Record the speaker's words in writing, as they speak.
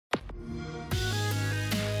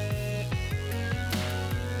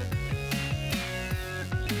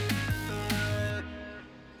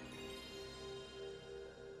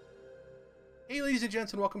Hey, ladies and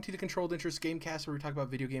gents, and welcome to the Controlled Interest Gamecast, where we talk about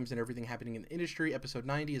video games and everything happening in the industry. Episode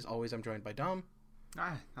 90. As always, I'm joined by Dom.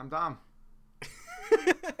 Hi, I'm Dom.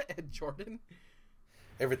 And Jordan.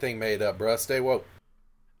 Everything made up, bruh. Stay woke.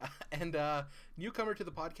 And newcomer to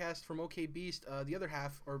the podcast from OK Beast, the other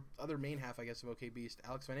half, or other main half, I guess, of OK Beast,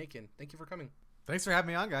 Alex Van Aken. Thank you for coming. Thanks for having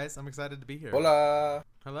me on, guys. I'm excited to be here. Hola.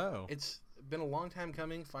 Hello. It's been a long time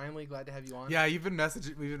coming. Finally, glad to have you on. Yeah, we've been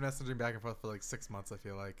messaging back and forth for like 6 months, I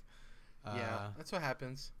feel like. Yeah, that's what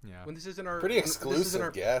happens. Yeah. When this isn't our Pretty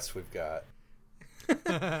exclusive guest we've got.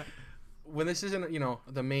 When this isn't,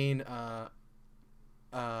 the main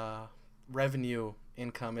revenue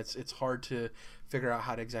income, it's hard to figure out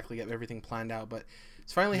how to exactly get everything planned out, but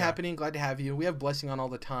it's finally happening. Glad to have you. We have Blessing on all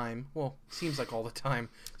the time. Well, seems like all the time.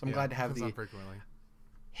 So I'm glad to have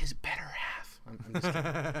his better half. I'm just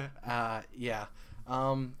kidding.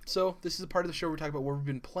 So this is a part of the show where we talk about what we've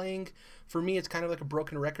been playing. For me, it's kind of like a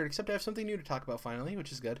broken record, except I have something new to talk about finally,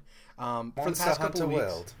 which is good. For the past couple of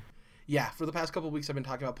weeks, for the past couple of weeks, I've been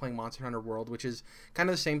talking about playing Monster Hunter World, which is kind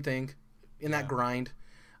of the same thing in that grind.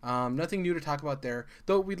 Nothing new to talk about there,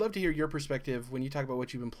 though. We'd love to hear your perspective when you talk about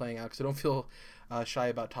what you've been playing, Alex. So don't feel shy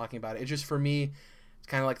about talking about it. It's just, for me, it's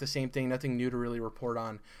kind of like the same thing. Nothing new to really report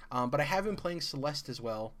on. But I have been playing Celeste as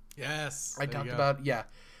well. Yes, I talked about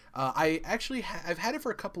I actually I've had it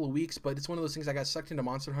for a couple of weeks, but it's one of those things. I got sucked into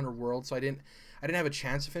Monster Hunter World, so I didn't have a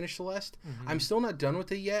chance to finish Celeste. Mm-hmm. I'm still not done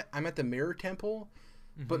with it yet. I'm at the Mirror Temple,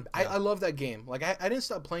 but I love that game. Like I didn't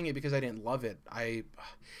stop playing it because I didn't love it.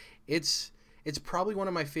 It's probably one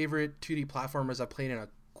of my favorite 2D platformers I've played in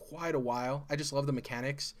quite a while. I just love the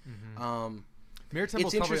mechanics. Mm-hmm. Mirror Temple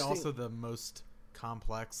is probably also the most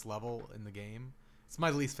complex level in the game. It's my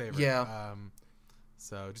least favorite. Yeah.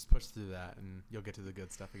 So just push through that, and you'll get to the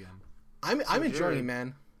good stuff again. I'm enjoying it,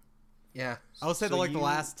 man. Yeah. I would say the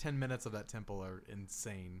last 10 minutes of that temple are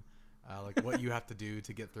insane. Like what you have to do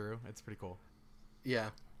to get through. It's pretty cool. Yeah.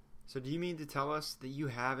 So do you mean to tell us that you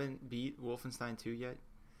haven't beat Wolfenstein 2 yet?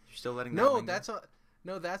 You're still letting that linger? That's right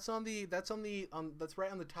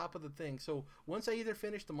on the top of the thing. So once I either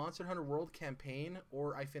finish the Monster Hunter World campaign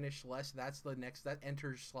or I finish Celeste, that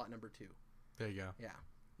enters slot number 2. There you go.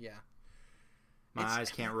 Yeah. My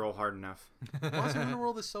eyes can't roll hard enough. Monster Hunter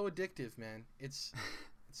World is so addictive, man. It's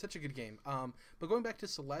such a good game. But going back to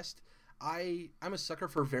Celeste, I'm a sucker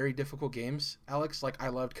for very difficult games, Alex. Like, I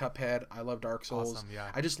loved Cuphead. I love Dark Souls. Awesome,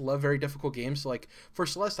 yeah. I just love very difficult games. So, like, for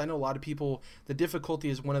Celeste, I know a lot of people, the difficulty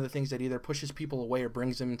is one of the things that either pushes people away or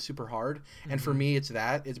brings them in super hard. Mm-hmm. And for me, it's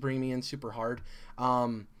bringing me in super hard.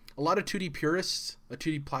 A lot of 2D purists,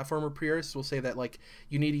 2D platformer purists, will say that, like,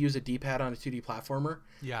 you need to use a D-pad on a 2D platformer.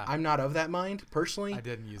 Yeah. I'm not of that mind, personally. I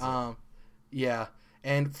didn't use it. Yeah.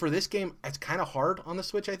 And for this game, it's kind of hard on the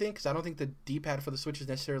Switch, I think, because I don't think the D-pad for the Switch is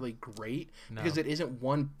necessarily great, because it isn't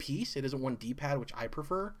one piece. It isn't one D-pad, which I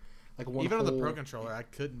prefer. Like Even on the Pro Controller, I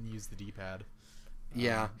couldn't use the D-pad.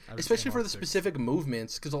 Yeah, especially for the specific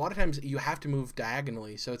movements, because a lot of times you have to move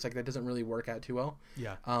diagonally, so it's like that doesn't really work out too well.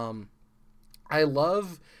 Yeah. I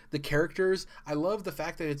love the characters. I love the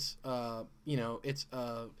fact that it's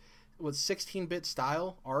 16-bit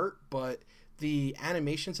style art, but the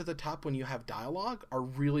animations at the top when you have dialogue are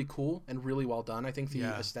really cool and really well done. I think the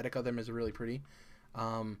aesthetic of them is really pretty.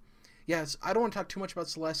 Yes, I don't want to talk too much about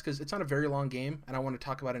Celeste because it's not a very long game, and I want to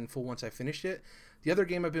talk about it in full once I finished it. The other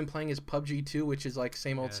game I've been playing is PUBG 2, which is like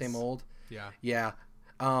same old, same old. Yeah.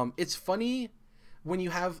 It's funny when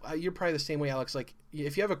you have you're probably the same way, Alex. Like,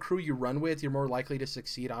 if you have a crew you run with, you're more likely to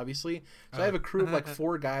succeed, obviously. So I have a crew of like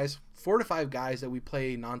 4 to 5 guys that we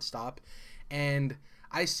play nonstop, and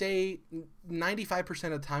I say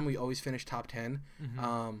 95% of the time we always finish top 10.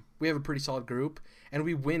 Mm-hmm. We have a pretty solid group, and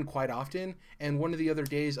we win quite often. And one of the other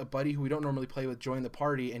days, a buddy who we don't normally play with joined the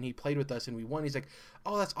party, and he played with us, and we won. He's like,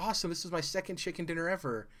 "Oh, that's awesome! This is my second chicken dinner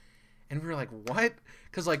ever." And we were like, "What?"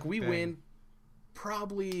 Because like we win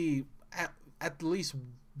probably at least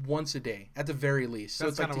once a day, at the very least. So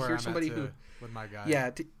that's it's like to hear somebody with my guy.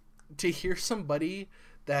 Yeah, to hear somebody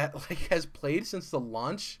that like has played since the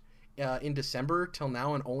launch in December till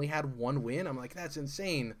now and only had 1 win. I'm like, that's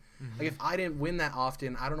insane. Mm-hmm. Like, if I didn't win that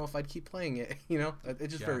often, I don't know if I'd keep playing it.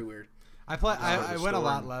 It's just very weird. I went a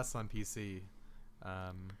lot less on PC.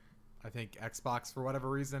 I think Xbox, for whatever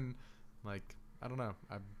reason, like, I don't know.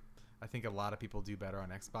 I think a lot of people do better on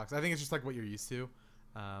Xbox. I think it's just like what you're used to.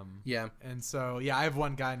 And so I have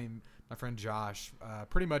one guy named my friend Josh.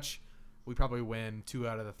 Pretty much we probably win 2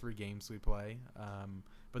 out of the 3 games we play.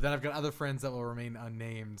 But then I've got other friends that will remain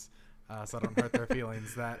unnamed, so I don't hurt their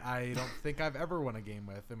feelings, that I don't think I've ever won a game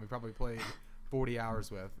with, and we probably played 40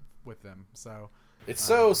 hours with them. So It's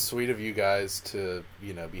so sweet of you guys to,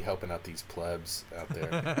 be helping out these plebs out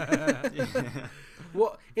there.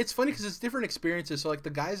 Well, it's funny because it's different experiences. So, like, the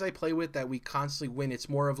guys I play with that we constantly win, it's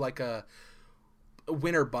more of like a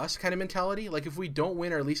win or bust kind of mentality. Like, if we don't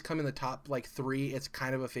win or at least come in the top, 3, it's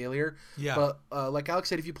kind of a failure. Yeah. But, like Alex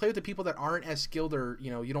said, if you play with the people that aren't as skilled or,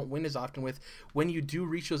 you don't win as often with, when you do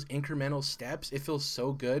reach those incremental steps, it feels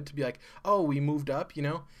so good to be like, oh, we moved up,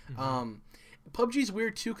 Mm-hmm. PUBG's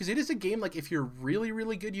weird too because it is a game like if you're really,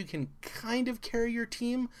 really good, you can kind of carry your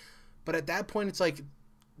team, but at that point it's like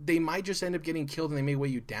they might just end up getting killed and they may weigh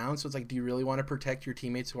you down. So it's like, do you really want to protect your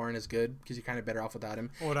teammates who aren't as good because you're kind of better off without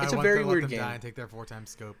him? It's a very weird game. Die and take their 4x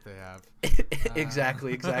scope they have.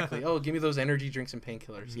 Exactly. Oh, give me those energy drinks and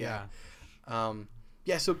painkillers. Yeah. So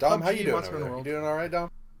Dom, PUBG, how you doing? You doing all right, Dom?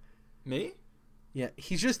 Me? Yeah,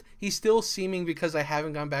 he's still seeming because I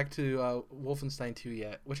haven't gone back to Wolfenstein 2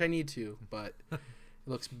 yet, which I need to, but it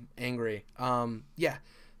looks angry. So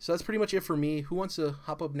that's pretty much it for me. Who wants to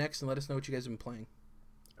hop up next and let us know what you guys have been playing?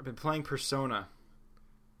 I've been playing Persona.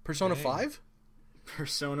 Persona 5?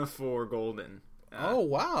 Persona 4 Golden. Oh,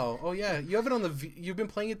 wow. Oh, yeah. You have it on you've been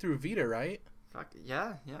playing it through Vita, right? Fuck,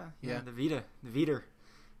 yeah. The Vita.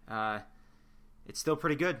 It's still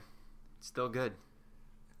pretty good. It's still good.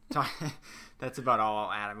 That's about all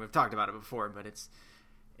I'll add. We've talked about it before, but it's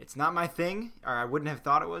not my thing, or I wouldn't have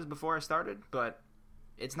thought it was before I started, but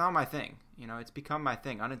it's not my thing. It's become my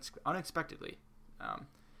thing unexpectedly.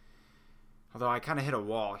 Although I kind of hit a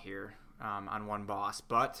wall here on one boss,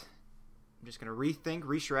 but I'm just going to rethink,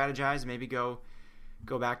 re-strategize, maybe go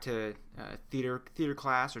back to theater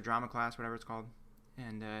class or drama class, whatever it's called,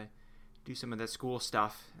 and do some of that school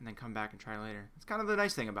stuff, and then come back and try later. It's kind of the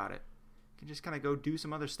nice thing about it. You can just kind of go do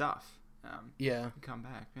some other stuff. And come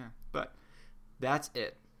back, yeah. But that's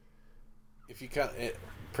it. If you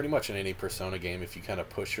pretty much in any Persona game, if you kind of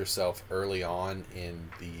push yourself early on in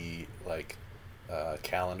the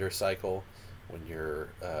calendar cycle when you're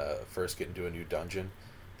first getting to a new dungeon,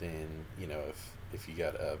 then if you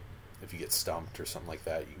get stumped or something like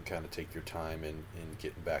that, you can kind of take your time in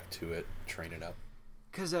getting back to it, training up.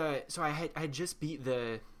 Because so I had just beat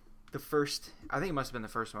the first. I think it must have been the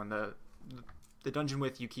first one. The dungeon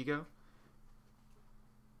with Yukiko.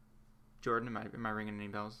 Jordan, am I ringing any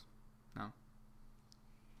bells? No.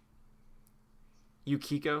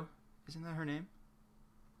 Yukiko, isn't that her name?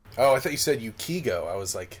 Oh, I thought you said Yukigo. I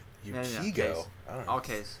was like, Yukigo. No. I don't know. All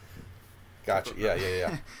case. Gotcha.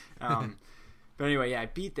 Yeah. But anyway, I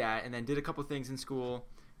beat that and then did a couple things in school.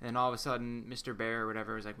 And then all of a sudden, Mr. Bear or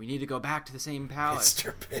whatever was like, we need to go back to the same palace.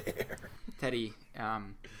 Mr. Bear. Teddy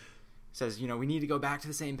says, we need to go back to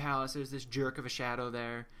the same palace. There's this jerk of a shadow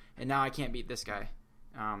there. And now I can't beat this guy.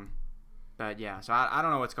 But yeah, so I don't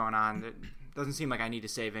know what's going on. It doesn't seem like I need to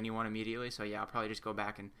save anyone immediately. So yeah, I'll probably just go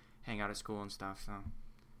back and hang out at school and stuff. So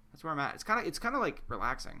that's where I'm at. It's kind of like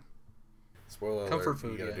relaxing. Spoiler Comfort alert,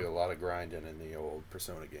 food, you got to do a lot of grinding in the old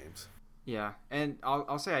Persona games. Yeah, and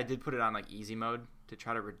I'll say I did put it on easy mode to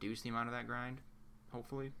try to reduce the amount of that grind.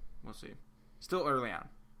 Hopefully, we'll see. Still early on.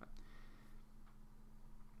 But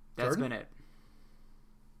that's been it.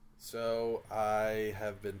 So I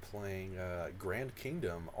have been playing Grand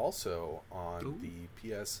Kingdom also on the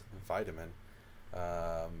PS Vitamin.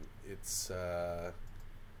 I'm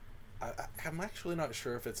actually not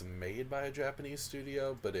sure if it's made by a Japanese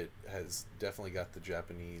studio, but it has definitely got the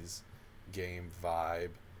Japanese game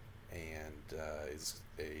vibe and is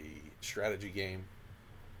a strategy game.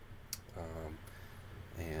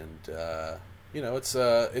 It's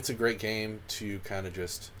a great game to kind of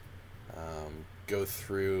just go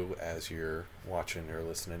through as you're watching or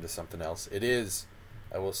listening to something else. It is,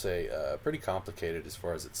 I will say, pretty complicated as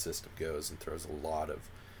far as its system goes and throws a lot of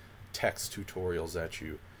text tutorials at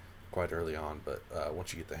you quite early on, but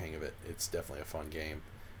once you get the hang of it, it's definitely a fun game,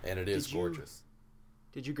 and it is gorgeous.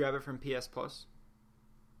 Did you grab it from PS Plus?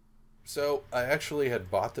 So I actually had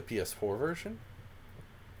bought the PS4 version,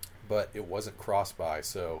 but it wasn't cross-buy,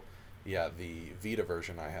 so yeah, the Vita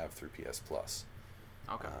version I have through PS Plus.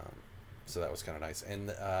 Okay. So that was kind of nice, and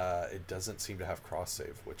it doesn't seem to have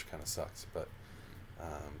cross-save, which kind of sucks, but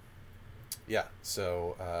yeah,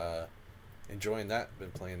 so enjoying that,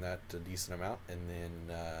 been playing that a decent amount, and then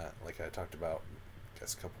like I talked about I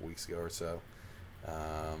guess a couple weeks ago or so,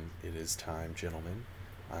 it is time, gentlemen.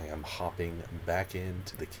 I am hopping back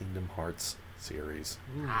into the Kingdom Hearts series,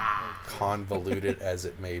 convoluted as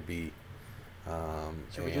it may be.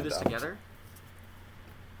 Should we do this together?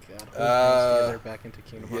 Together back into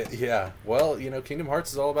Kingdom Hearts. Yeah. Well, Kingdom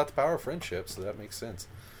Hearts is all about the power of friendship, so that makes sense.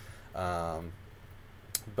 But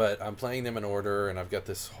I'm playing them in order, and I've got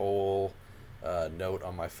this whole note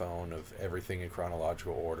on my phone of everything in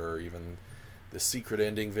chronological order, even the secret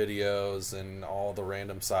ending videos and all the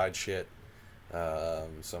random side shit. So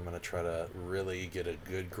I'm going to try to really get a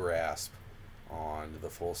good grasp on the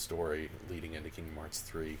full story leading into Kingdom Hearts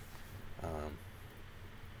 3.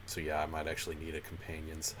 So yeah, I might actually need a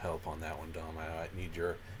companion's help on that one, Dom. I might need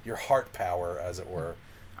your heart power, as it were.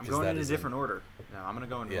 I'm going in a different order. No, I'm going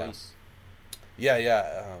to go in release.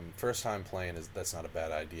 Yeah. First time playing, that's not a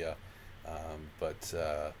bad idea. But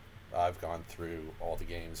I've gone through all the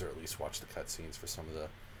games, or at least watched the cutscenes for some of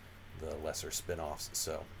the lesser spin-offs.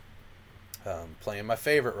 So playing my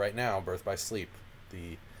favorite right now, Birth by Sleep,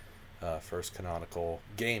 the first canonical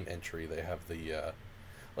game entry. They have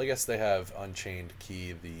I guess they have Unchained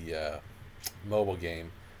Key, the mobile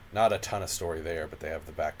game. Not a ton of story there, but they have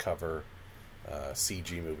the back cover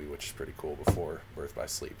CG movie, which is pretty cool, before Birth by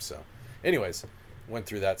Sleep. So anyways, went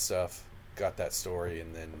through that stuff, got that story,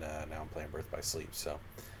 and then now I'm playing Birth by Sleep. So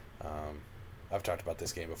I've talked about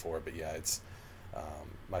this game before, but yeah, it's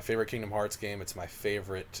my favorite Kingdom Hearts game. It's my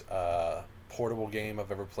favorite portable game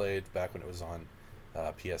I've ever played, back when it was on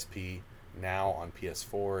PSP. Now on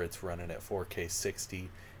PS4, it's running at 4K 60,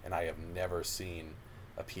 and I have never seen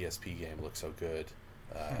a PSP game look so good,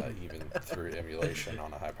 even through emulation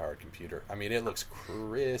on a high-powered computer. I mean, it looks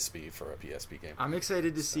crispy for a PSP game. I'm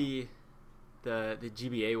excited to see the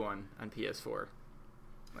GBA one on PS4.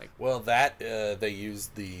 Well, that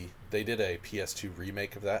they did a PS2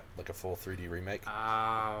 remake of that, like a full 3D remake.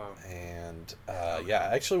 Oh. And yeah,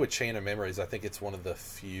 actually with Chain of Memories, I think it's one of the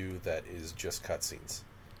few that is just cutscenes,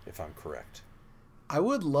 if I'm correct. I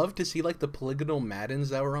would love to see like the polygonal Maddens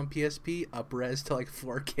that were on PSP up-res to like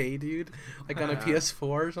 4K, dude. Like on a PS4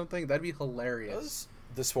 or something. That'd be hilarious.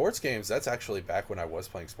 The sports games, that's actually back when I was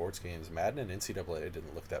playing sports games. Madden and NCAA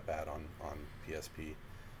didn't look that bad on PSP.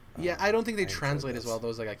 Yeah, I don't think they translate as well,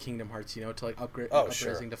 those like a Kingdom Hearts, to like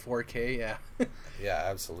up-resing to 4K, yeah. Yeah,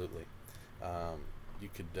 absolutely. You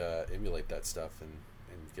could emulate that stuff and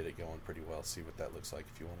get it going pretty well, see what that looks like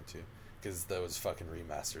if you wanted to. Because those fucking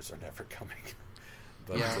remasters are never coming.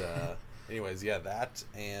 But anyways, yeah, that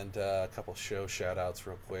and a couple show shout-outs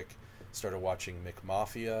real quick. Started watching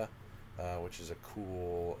McMafia, which is a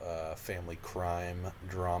cool family crime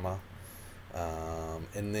drama.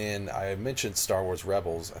 And then I mentioned Star Wars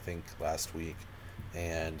Rebels, I think, last week.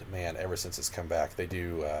 And, man, ever since it's come back, they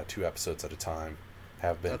do 2 episodes at a time.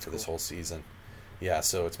 Have been for this whole season. Yeah,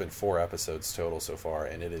 so it's been 4 episodes total so far,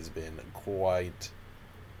 and it has been quite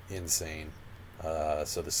insane.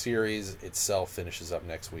 So the series itself finishes up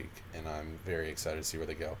next week, and I'm very excited to see where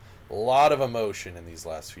they go. A lot of emotion in these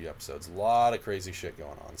last few episodes. A lot of crazy shit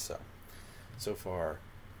going on. So far,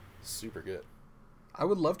 super good. I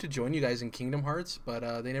would love to join you guys in Kingdom Hearts,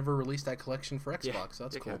 but they never released that collection for Xbox, so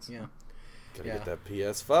that's cool. Yeah. Gotta get that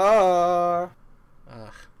PS4.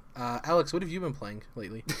 Alex, what have you been playing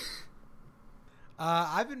lately?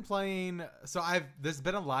 I've been playing. So there's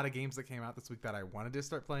been a lot of games that came out this week that I wanted to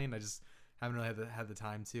start playing. I just haven't really had the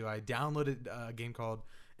time to. I downloaded a game called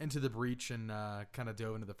Into the Breach and kind of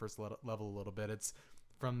dove into the first level a little bit. It's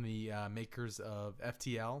from the makers of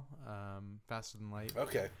FTL, Faster Than Light.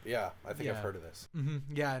 Okay, yeah, I think I've heard of this.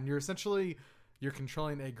 Mm-hmm. Yeah, and you're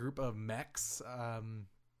controlling a group of mechs,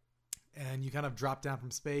 and you kind of drop down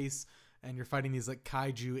from space, and you're fighting these like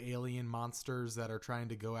kaiju alien monsters that are trying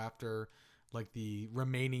to go after like the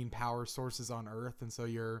remaining power sources on Earth, and so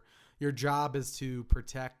your job is to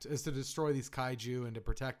destroy these kaiju and to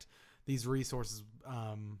protect these resources.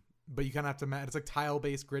 But you kind of have to it's like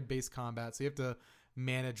tile-based, grid-based combat, so you have to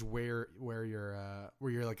manage where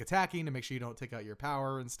you're like attacking to make sure you don't take out your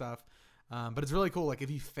power and stuff. But it's really cool. Like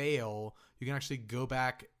if you fail, you can actually go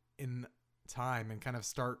back in time and kind of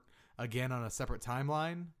start again on a separate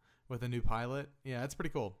timeline with a new pilot. Yeah, it's pretty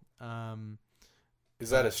cool. Is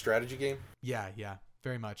that a strategy game? Yeah,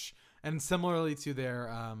 very much. And similarly to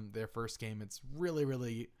their first game, it's really,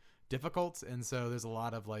 really difficult. And so there's a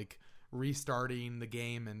lot of like restarting the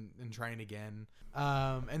game and trying again.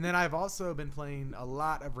 And then I've also been playing a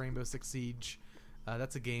lot of Rainbow Six Siege.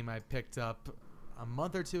 That's a game I picked up a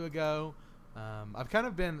month or 2 ago.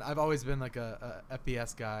 I've always been like a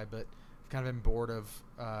FPS guy, but I've kind of been bored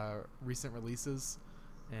of recent releases,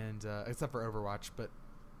 and except for Overwatch. But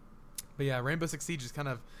yeah, Rainbow Six Siege is kind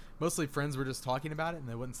of mostly friends were just talking about it, and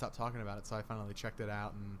they wouldn't stop talking about it. So I finally checked it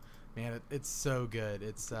out, and man, it's so good.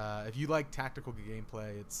 It's if you like tactical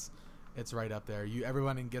gameplay, it's right up there.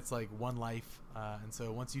 Everyone gets like 1 life, and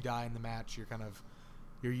so once you die in the match,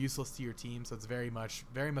 you're useless to your team. So it's very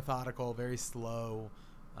methodical, very slow,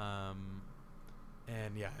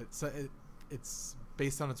 and yeah, it's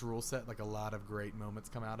based on its rule set. Like a lot of great moments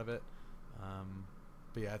come out of it.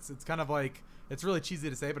 But yeah, it's kind of like, it's really cheesy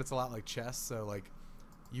to say, but it's a lot like chess. So like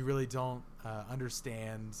you really don't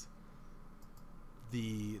understand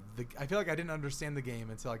the. I feel like I didn't understand the game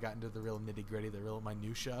until I got into the real nitty gritty, the real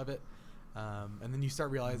minutia of it, and then you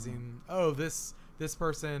start realizing, oh, this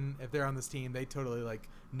person, if they're on this team, they totally like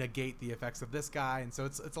negate the effects of this guy, and so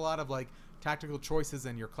it's a lot of like tactical choices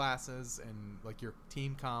in your classes and like your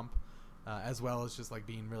team comp, as well as just like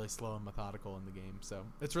being really slow and methodical in the game. So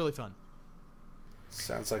it's really fun.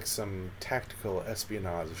 Sounds like some tactical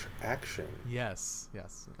espionage action. Yes,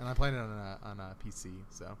 and I'm playing it on a PC,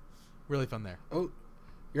 so really fun there. Oh,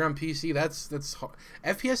 you're on PC. That's hard.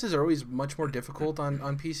 FPSs are always much more difficult on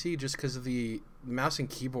PC just because of the mouse and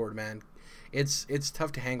keyboard. Man, it's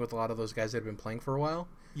tough to hang with a lot of those guys that have been playing for a while.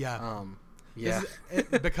 Yeah. Yeah.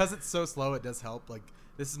 Because it's so slow, it does help. Like,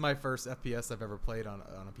 this is my first FPS I've ever played on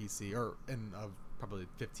a PC, or in probably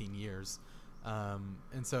 15 years.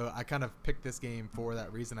 And so I kind of picked this game for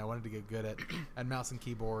that reason. I wanted to get good at mouse and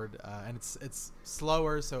keyboard, and it's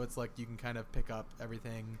slower, so it's like you can kind of pick up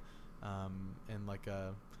everything, and like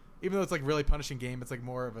even though it's like really punishing game, it's like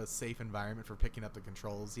more of a safe environment for picking up the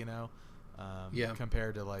controls,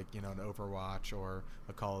 compared to like an Overwatch or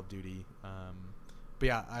a Call of Duty. But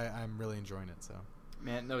yeah, I'm really enjoying it. So,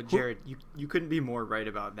 man, no, Jared, you couldn't be more right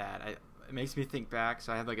about that. It makes me think back.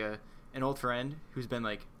 So I have like an old friend who's been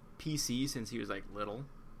like PC since he was like little,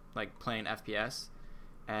 like playing FPS,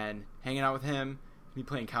 and hanging out with him, me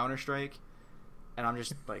playing Counter-Strike, and I'm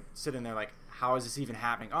just like sitting there like, how is this even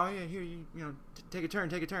happening? Oh yeah, here take a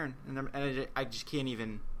turn, and I just can't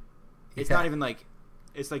even. It's not even like,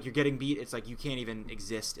 it's like you're getting beat. It's like you can't even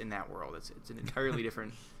exist in that world. It's an entirely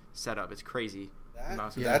different setup. It's crazy.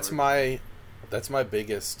 That's my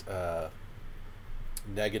biggest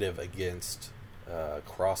negative against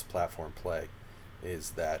cross-platform play.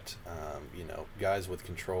 Is that guys with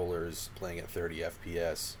controllers playing at 30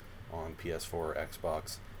 FPS on PS4 or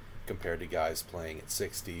Xbox compared to guys playing at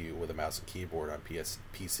 60 with a mouse and keyboard on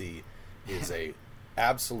PC is a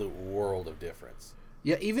absolute world of difference.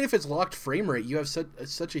 Yeah, even if it's locked frame rate, you have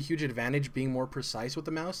such a huge advantage being more precise with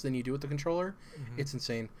the mouse than you do with the controller. Mm-hmm. It's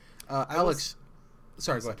insane. Alex,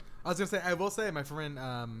 sorry, go ahead. I was gonna say, I will say, my friend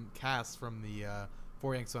Cass from the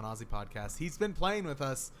Four Yanks on Aussie podcast, he's been playing with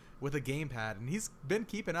us with a gamepad, and he's been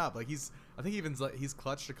keeping up. Like I think he's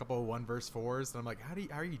clutched a couple of 1v4s, and I'm like,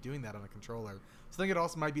 how are you doing that on a controller? So I think it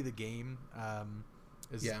also might be the game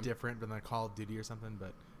is different than like Call of Duty or something.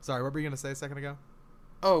 But sorry, what were you gonna say a second ago?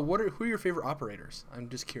 Oh, who are your favorite operators? I'm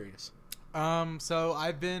just curious. So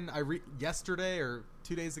yesterday or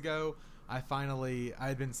 2 days ago, I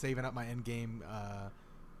had been saving up my in-game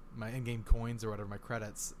coins or whatever, my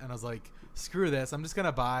credits, and I was like, screw this, I'm just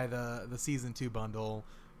gonna buy the season 2 bundle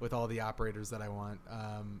with all the operators that I want.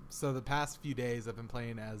 So the past few days I've been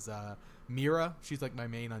playing as Mira. She's like my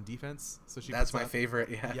main on defense. So that's my favorite.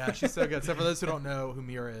 Yeah, she's so good. So for those who don't know who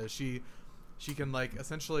Mira is, she can like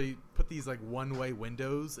essentially put these like one-way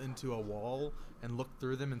windows into a wall and look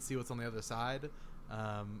through them and see what's on the other side.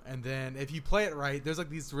 And then if you play it right, there's like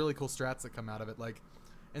these really cool strats that come out of it. Like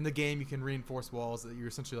in the game, you can reinforce walls that you're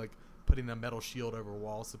essentially like putting a metal shield over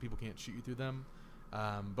walls so people can't shoot you through them.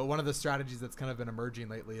 But one of the strategies that's kind of been emerging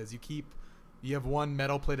lately is you have one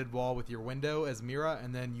metal plated wall with your window as Mira,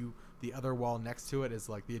 and then the other wall next to it is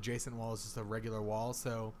like the adjacent wall is just a regular wall.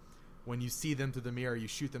 So when you see them through the mirror, you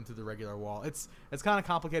shoot them through the regular wall. It's kind of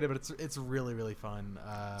complicated, but it's really, really fun.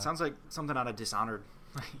 Sounds like something out of Dishonored.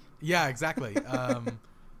 Yeah, exactly.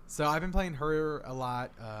 So I've been playing her a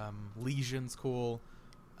lot. Legion's cool.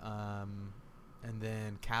 And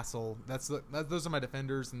then Castle. Those are my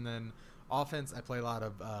defenders. And then offense, I play a lot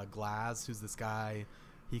of Glaz, who's this guy.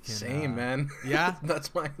 He can same man. Yeah,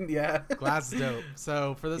 that's mine. Yeah, Glaz is dope.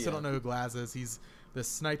 So for those who don't know who Glaz is, he's the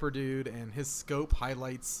sniper dude, and his scope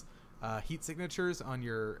highlights heat signatures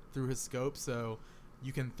through his scope. So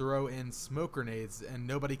you can throw in smoke grenades, and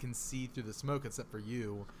nobody can see through the smoke except for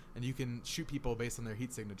you, and you can shoot people based on their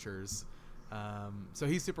heat signatures. So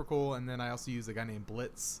he's super cool. And then I also use a guy named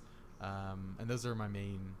Blitz, and those are my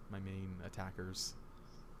main attackers.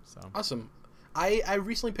 So awesome. I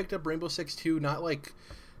recently picked up Rainbow Six 2, not like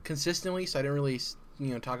consistently, so I didn't really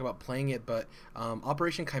talk about playing it, but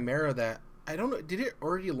Operation Chimera, that I don't know, did it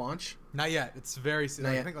already launch? Not yet. It's very soon.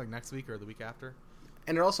 I think like next week or the week after.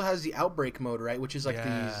 And it also has the Outbreak mode, right? Which is like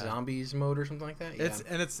the zombies mode or something like that.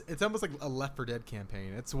 It's almost like a Left 4 Dead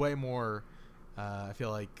campaign. It's way more I feel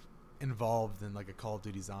like involved than like a Call of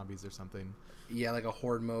Duty Zombies or something. Yeah, like a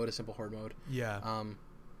horde mode, a simple horde mode. Yeah.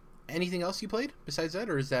 Anything else you played besides that,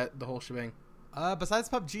 or is that the whole shebang? Besides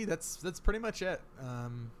PUBG, that's pretty much it.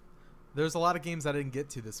 There's a lot of games I didn't get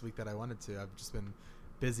to this week that I wanted to. I've just been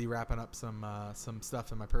busy wrapping up some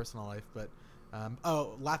stuff in my personal life. But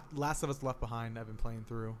Last of Us Left Behind, I've been playing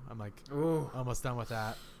through. I'm like almost done with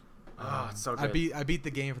that. It's so good. I beat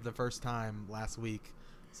the game for the first time last week,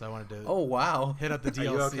 so I wanted to hit up the DLC. Are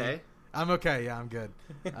you okay? I'm okay. Yeah, I'm good.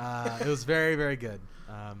 It was very, very good.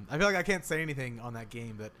 I feel like I can't say anything on that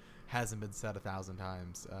game that hasn't been said 1,000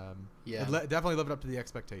 times. It definitely lived up to the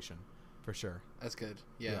expectation, for sure. That's good.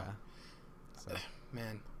 Yeah. So.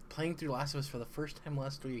 Man, playing through Last of Us for the first time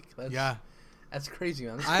last week. That's crazy,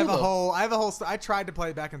 man. That's I have a whole. I tried to play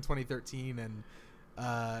it back in 2013, and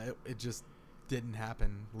it just didn't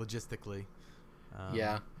happen logistically.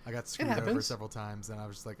 I got screwed over several times, and I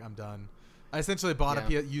was just like, I'm done. I essentially bought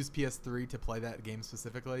used PS3 to play that game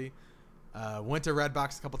specifically. Went to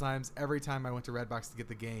Redbox a couple times. Every time I went to Redbox to get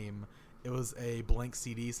the game, it was a blank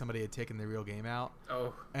CD. Somebody had taken the real game out.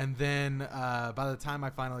 Oh. And then by the time I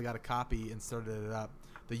finally got a copy and started it up,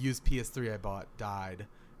 the used PS3 I bought died.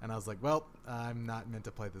 And I was like, well, I'm not meant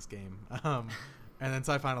to play this game. And then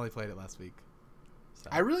so I finally played it last week. So.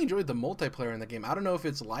 I really enjoyed the multiplayer in the game. I don't know if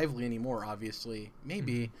it's lively anymore, obviously.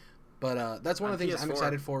 Maybe. Mm-hmm. But that's one of the things PS4. I'm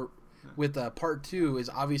excited for with part 2 is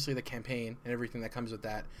obviously the campaign and everything that comes with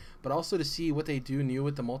that. But also to see what they do new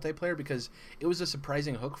with the multiplayer, because it was a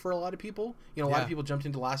surprising hook for a lot of people. You know, a lot of people jumped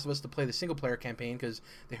into Last of Us to play the single-player campaign because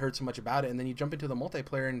they heard so much about it. And then you jump into the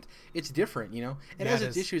multiplayer and it's different, you know? It has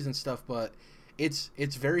its issues and stuff, but it's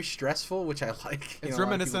very stressful, which I like. It's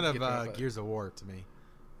reminiscent of Gears of War to me.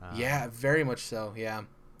 Yeah, very much so. Yeah,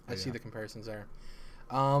 I see the comparisons there.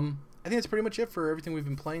 I think that's pretty much it for everything we've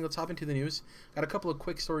been playing. Let's hop into the news. Got a couple of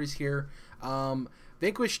quick stories here.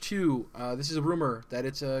 Vanquish 2. This is a rumor that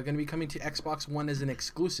it's going to be coming to Xbox One as an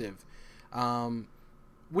exclusive,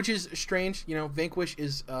 which is strange. You know, Vanquish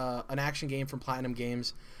is an action game from Platinum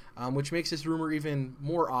Games, which makes this rumor even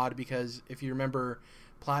more odd because if you remember,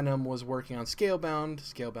 Platinum was working on Scalebound.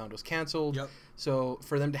 Scalebound was canceled. Yep. So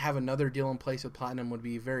for them to have another deal in place with Platinum would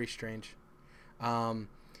be very strange. The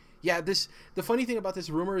funny thing about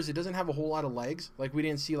this rumor is it doesn't have a whole lot of legs. Like, we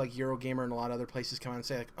didn't see, like, Eurogamer and a lot of other places come out and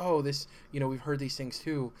say, like, oh, this, you know, we've heard these things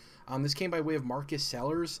too. This came by way of Marcus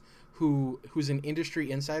Sellers, who's an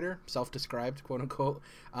industry insider, self-described, quote-unquote.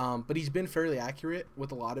 But he's been fairly accurate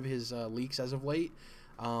with a lot of his leaks as of late.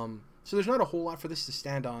 So there's not a whole lot for this to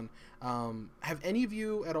stand on. Have any of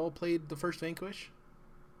you at all played the first Vanquish?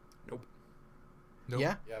 Nope.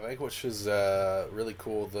 Yeah? Yeah, Vanquish is really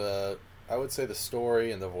cool. I would say the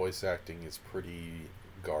story and the voice acting is pretty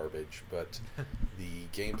garbage, but the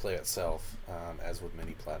gameplay itself, as with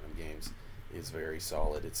many Platinum games, is very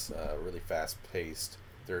solid. It's a really fast-paced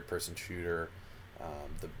third-person shooter.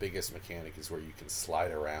 The biggest mechanic is where you can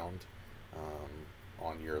slide around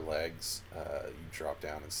on your legs. You drop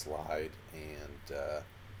down and slide, and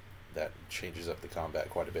that changes up the combat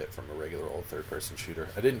quite a bit from a regular old third-person shooter.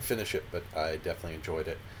 I didn't finish it, but I definitely enjoyed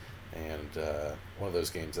it, and one of those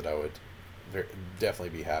games that I would definitely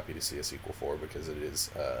be happy to see a sequel for, because it is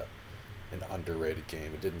an underrated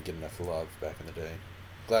game. It didn't get enough love back in the day.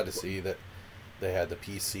 Glad to see that they had the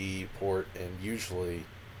PC port, and usually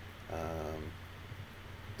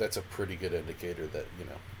that's a pretty good indicator that, you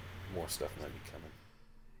know, more stuff might be coming.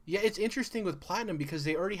 Yeah, it's interesting with Platinum because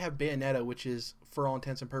they already have Bayonetta, which is, for all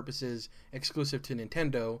intents and purposes, exclusive to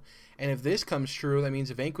Nintendo. And if this comes true, that means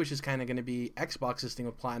Vanquish is kind of going to be Xbox's thing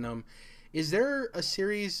with Platinum. Is there a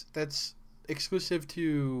series that's exclusive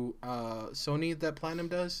to Sony that Platinum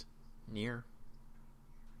does? Nier,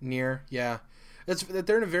 yeah.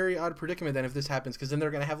 They're in a very odd predicament then if this happens, because then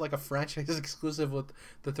they're going to have like a franchise exclusive with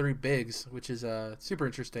the three bigs, which is super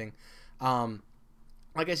interesting.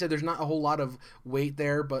 Like I said, there's not a whole lot of weight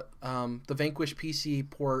there, but the Vanquish PC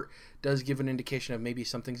port does give an indication of maybe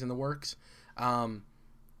something's in the works.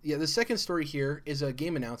 The second story here is a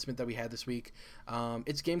game announcement that we had this week.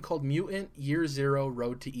 It's a game called Mutant Year Zero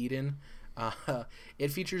Road to Eden.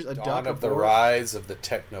 It features a Dawn of the Rise of the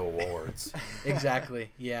Techno Awards.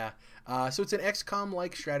 Exactly, yeah. So it's an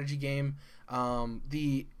XCOM-like strategy game.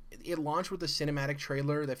 It launched with a cinematic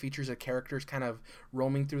trailer that features a characters kind of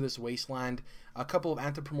roaming through this wasteland. A couple of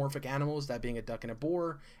anthropomorphic animals, that being a duck and a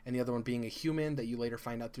boar, and the other one being a human that you later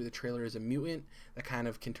find out through the trailer is a mutant that kind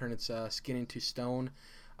of can turn its skin into stone.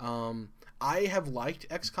 I have liked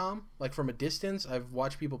XCOM, like from a distance. I've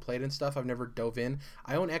watched people play it and stuff. I've never dove in.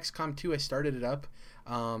 I own XCOM 2. I started it up,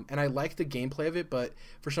 and I like the gameplay of it, but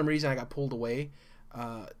for some reason I got pulled away.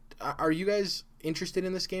 Are you guys interested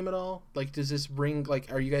in this game at all? Like, does this bring,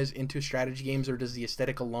 like, are you guys into strategy games, or does the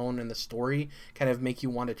aesthetic alone and the story kind of make you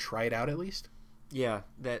want to try it out at least? Yeah,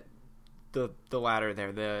 that the latter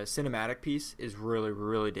there, the cinematic piece is really,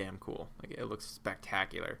 really damn cool. Like, it looks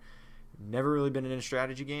spectacular. Never really been into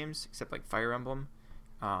strategy games except like Fire Emblem.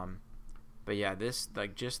 But yeah, this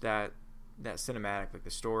like just that cinematic, like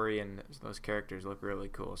the story and those characters look really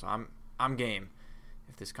cool. So I'm game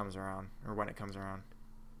if this comes around or when it comes around.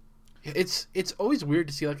 It's always weird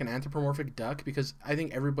to see like an anthropomorphic duck because I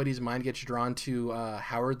think everybody's mind gets drawn to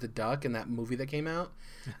Howard the Duck and that movie that came out,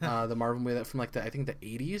 the Marvel movie that from like I think the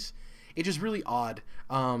 80s. It's just really odd.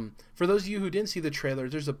 For those of you who didn't see the trailer,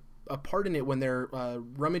 there's a part in it when they're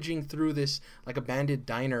rummaging through this like abandoned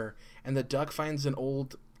diner and the duck finds an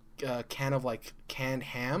old can of like canned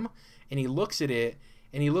ham and he looks at it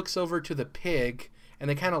and he looks over to the pig. And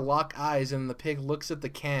they kind of lock eyes, and the pig looks at the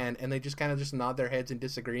can, and they just kind of just nod their heads in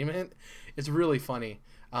disagreement. It's really funny.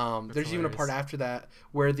 There's hilarious. Even a part after that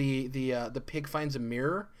where the pig finds a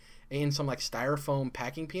mirror in some like styrofoam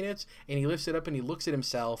packing peanuts, and he lifts it up and he looks at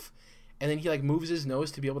himself, and then he like moves his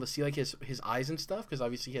nose to be able to see like his eyes and stuff because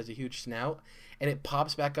obviously he has a huge snout, and it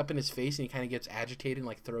pops back up in his face, and he kind of gets agitated and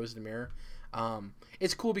like throws the mirror.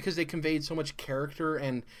 It's cool because they conveyed so much character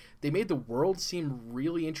and they made the world seem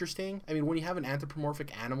really interesting. I mean, when you have an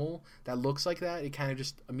anthropomorphic animal that looks like that, it kind of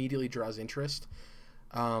just immediately draws interest.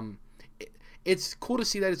 It's cool to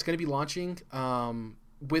see that it's going to be launching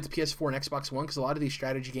with PS4 and Xbox One because a lot of these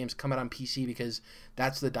strategy games come out on PC because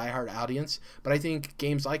that's the diehard audience. But I think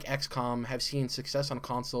games like XCOM have seen success on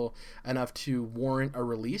console enough to warrant a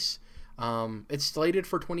release. It's slated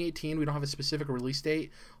for 2018. We don't have a specific release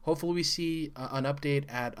date. Hopefully we see an update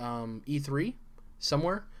at E3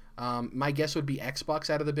 somewhere. My guess would be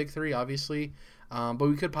Xbox out of the big three, obviously. But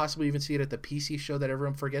we could possibly even see it at the PC show that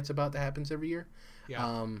everyone forgets about that happens every year.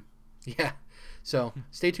 Yeah. Yeah. So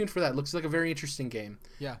stay tuned for that. Looks like a very interesting game.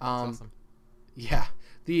 Yeah, that's awesome. Yeah.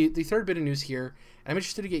 The third bit of news here, I'm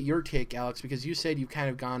interested to get your take, Alex, because you said you've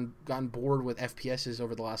kind of gone bored with FPSs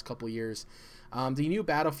over the last couple of years. The new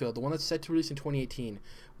Battlefield, the one that's set to release in 2018,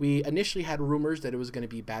 we initially had rumors that it was going to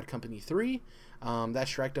be Bad Company 3. That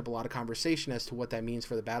struck up a lot of conversation as to what that means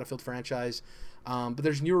for the Battlefield franchise. But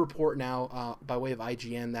there's a new report now by way of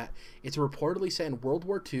IGN that it's reportedly set in World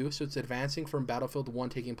War II, so it's advancing from Battlefield 1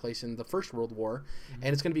 taking place in the First World War,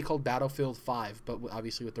 and it's going to be called Battlefield 5, but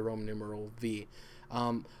obviously with the Roman numeral V.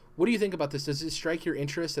 What do you think about this? Does it strike your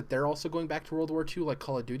interest that they're also going back to World War II like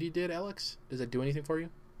Call of Duty did, Alex? Does that do anything for you?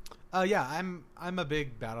 Yeah, I'm a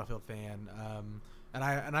big Battlefield fan, and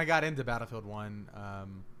I got into Battlefield 1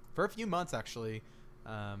 for a few months actually,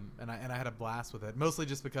 and I had a blast with it. Mostly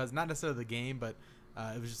just because not necessarily the game, but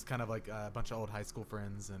it was just kind of like a bunch of old high school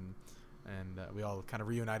friends, and we all kind of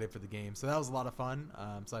reunited for the game. So that was a lot of fun.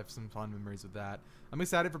 So I have some fun memories with that. I'm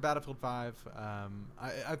excited for Battlefield 5.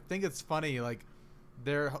 I think it's funny like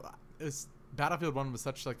Battlefield 1 was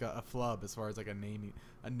such like a flub as far as like a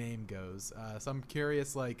name goes. So I'm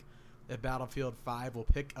curious like if Battlefield 5 will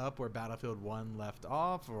pick up where Battlefield 1 left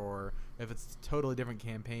off, or if it's a totally different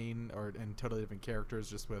campaign and totally different characters,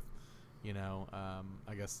 just with,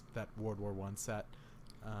 I guess that World War 1 set.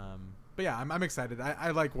 But yeah, I'm excited.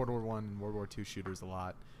 I like World War 1 and World War 2 shooters a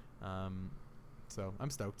lot. So I'm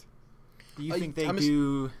stoked. Do you think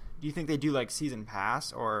they do like season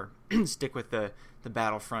pass or stick with the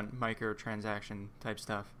Battlefront microtransaction type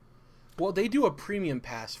stuff? Well, they do a premium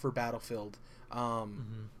pass for Battlefield.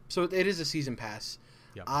 So it is a season pass.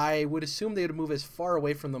 Yep. I would assume they would move as far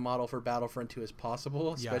away from the model for Battlefront 2 as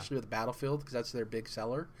possible, especially with Battlefield, because that's their big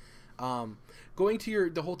seller. Going to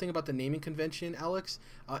the whole thing about the naming convention, Alex,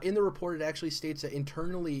 in the report it actually states that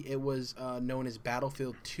internally it was known as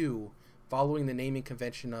Battlefield 2, following the naming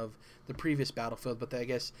convention of the previous Battlefield, but I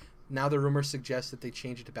guess now the rumors suggest that they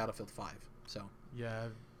changed it to Battlefield 5. So yeah,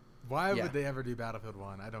 why would they ever do Battlefield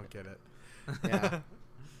 1? I don't get it. Yeah,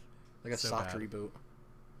 like a so soft bad. reboot.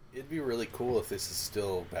 It'd be really cool if this is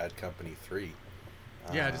still Bad Company 3.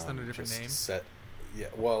 Yeah, just under a different name.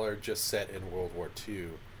 Or just set in World War II.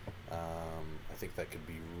 I think that could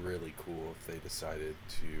be really cool if they decided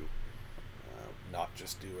to not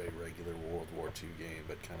just do a regular World War II game,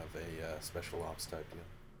 but kind of a special ops type deal.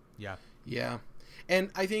 Yeah. Yeah.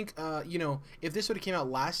 And I think, if this would have came out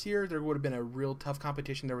last year, there would have been a real tough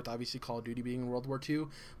competition there with obviously Call of Duty being in World War II.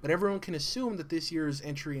 But everyone can assume that this year's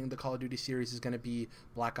entry in the Call of Duty series is going to be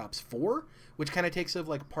Black Ops 4, which kind of takes a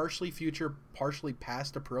partially future, partially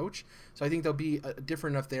past approach. So I think they'll be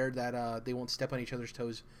different enough there that they won't step on each other's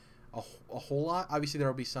toes a whole lot. Obviously, there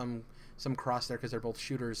will be some cross there because they're both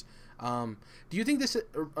shooters. Do you think this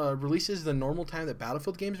releases the normal time that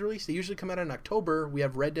Battlefield games release? They usually come out in October. We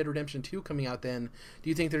have Red Dead Redemption 2 coming out then. Do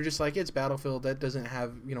you think they're just like, it's Battlefield, that doesn't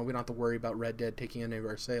have, we don't have to worry about Red Dead taking any of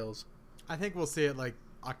our sales? I think we'll see it like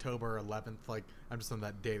October 11th. Like, I'm just on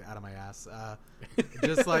that date out of my ass.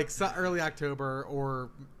 Just like early October or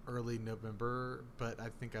early November. But I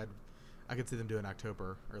think I could see them doing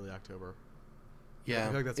early October. I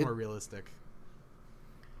feel like that's more realistic.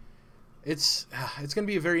 It's going to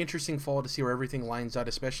be a very interesting fall to see where everything lines out,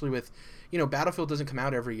 especially with, Battlefield doesn't come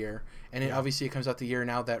out every year, and obviously it comes out the year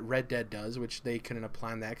now that Red Dead does, which they couldn't have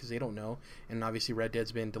planned that because they don't know, and obviously Red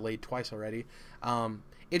Dead's been delayed twice already.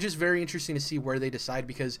 It's just very interesting to see where they decide,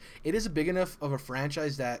 because it is a big enough of a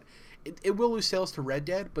franchise that it will lose sales to Red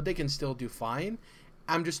Dead, but they can still do fine.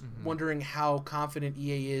 I'm just wondering how confident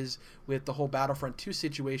EA is with the whole Battlefront 2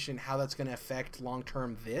 situation, how that's going to affect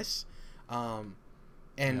long-term this.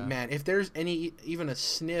 Man, if there's even a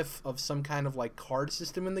sniff of some kind of like card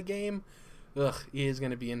system in the game, EA is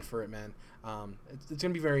going to be in for it, man. It's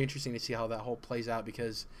going to be very interesting to see how that whole plays out,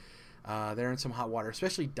 because they're in some hot water,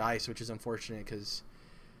 especially DICE, which is unfortunate because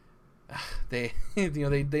they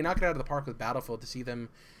knock it out of the park with Battlefield. To see them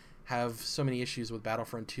have so many issues with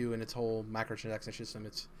Battlefront 2 and its whole microtransaction system,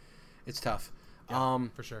 it's tough. Yeah,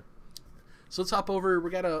 for sure. So let's hop over.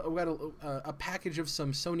 We got a package of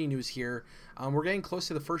some Sony news here. We're getting close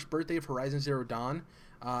to the first birthday of Horizon Zero Dawn.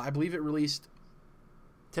 I believe it released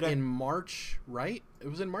today in March, right? It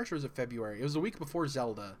was in March or was it February? It was the week before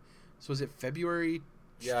Zelda. So was it February?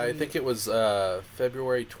 Yeah, I think it was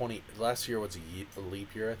February 20. Last year was a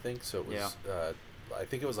leap year, I think. So it was. I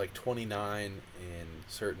think it was like 29 in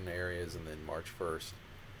certain areas, and then March 1st.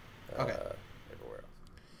 Okay.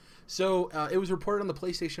 So it was reported on the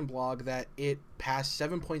PlayStation blog that it passed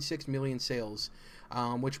 7.6 million sales,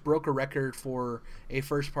 which broke a record for a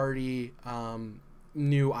first-party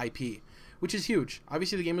new IP, which is huge.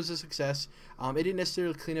 Obviously, the game was a success. It didn't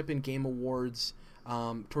necessarily clean up in Game Awards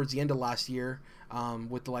towards the end of last year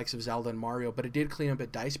with the likes of Zelda and Mario, but it did clean up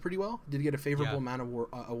at DICE pretty well. It did get a favorable amount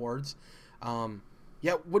of awards.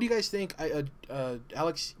 What do you guys think?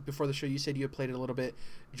 Alex, before the show, you said you had played it a little bit.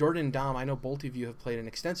 Jordan and Dom, I know both of you have played an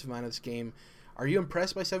extensive amount of this game. Are you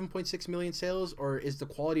impressed by 7.6 million sales, or is the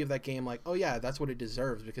quality of that game like, oh yeah, that's what it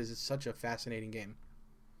deserves because it's such a fascinating game?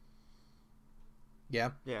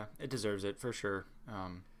 Yeah? Yeah, it deserves it for sure.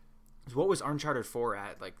 What was Uncharted 4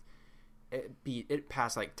 at? Like, it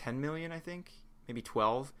passed like 10 million, I think, maybe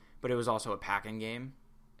 12, but it was also a pack-in game.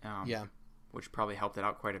 Which probably helped it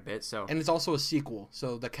out quite a bit. So, and it's also a sequel,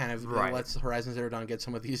 so that kind of lets Horizon Zero Dawn get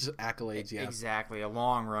some of these accolades. Yeah, exactly, a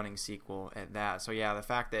long-running sequel at that. So yeah, the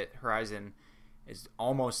fact that Horizon is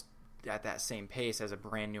almost at that same pace as a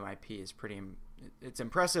brand new IP is it's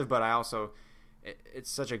impressive. But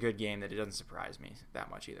it's such a good game that it doesn't surprise me that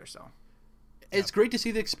much either. So it's great to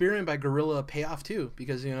see the experiment by Guerrilla pay off too,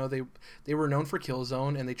 because they were known for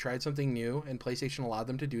Killzone and they tried something new, and PlayStation allowed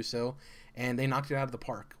them to do so, and they knocked it out of the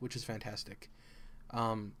park, which is fantastic.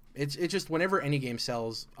 It's just whenever any game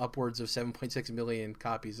sells upwards of 7.6 million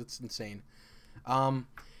copies, it's insane.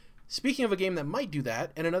 Speaking of a game that might do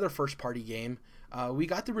that, and another first-party game, we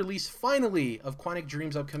got the release finally of Quantic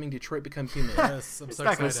Dream's upcoming Detroit Become Human. Yes, I'm it's so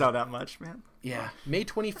not excited. going to sell that much, man. Yeah, May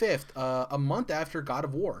 25th, a month after God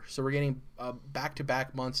of War. So we're getting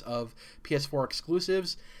back-to-back months of PS4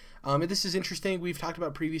 exclusives. And this is interesting. We've talked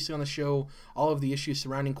about previously on the show all of the issues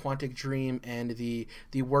surrounding Quantic Dream and the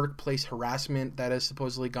workplace harassment that has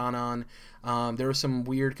supposedly gone on. There were some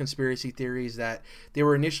weird conspiracy theories that they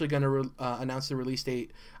were initially going to announce the release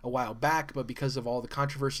date a while back, but because of all the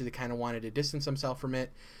controversy, they kind of wanted to distance themselves from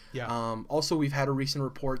it. Yeah. Also, we've had a recent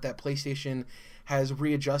report that PlayStation has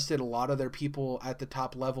readjusted a lot of their people at the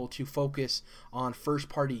top level to focus on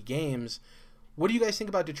first-party games. What do you guys think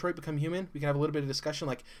about Detroit Become Human? We can have a little bit of discussion.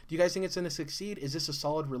 Like, do you guys think it's going to succeed? Is this a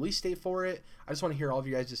solid release date for it? I just want to hear all of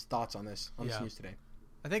you guys' thoughts on this news today.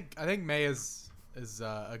 I think May is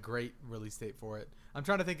a great release date for it. I'm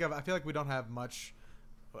trying to think of. I feel like we don't have much.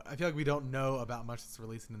 I feel like we don't know about much that's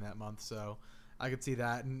releasing in that month. So I could see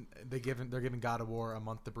that, and they're giving God of War a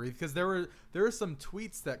month to breathe, because there were some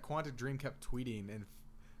tweets that Quantic Dream kept tweeting in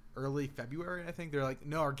early February. I think they're like,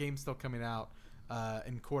 no, our game's still coming out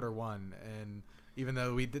in Q1, and even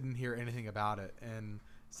though we didn't hear anything about it, and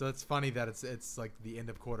so it's funny that it's like the end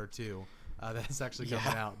of Q2 that it's actually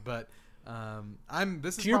coming out. But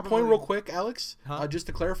this is to your probably... point real quick, Alex. Just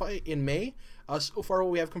to clarify, in May, so far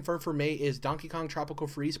what we have confirmed for May is Donkey Kong Tropical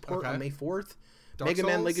Freeze port on May 4th. Mega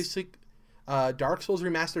Man Legacy, Dark Souls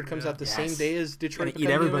Remastered comes out the same day as Detroit Become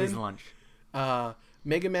Human. Eat everybody's Human. lunch.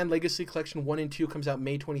 Mega Man Legacy Collection 1 and 2 comes out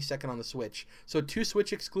May 22nd on the Switch. So 2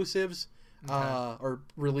 Switch exclusives. Or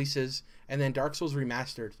releases, and then Dark Souls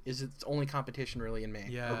Remastered is its only competition really in May.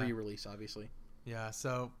 Yeah. A re-release, obviously. Yeah,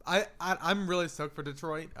 so I'm really stoked for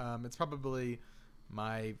Detroit. It's probably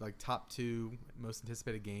my top 2 most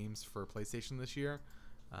anticipated games for PlayStation this year.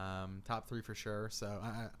 Top 3 for sure. So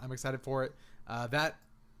I'm excited for it.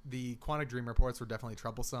 The Quantic Dream reports were definitely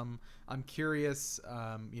troublesome. I'm curious,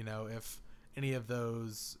 if any of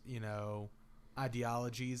those,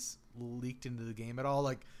 ideologies leaked into the game at all.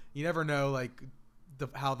 Like, you never know, like,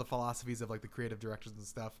 how the philosophies of, like, the creative directors and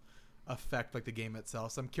stuff affect, like, the game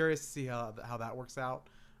itself. So I'm curious to see how that works out.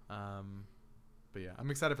 But yeah,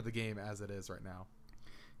 I'm excited for the game as it is right now.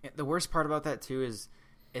 The worst part about that too is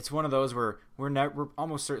it's one of those where we're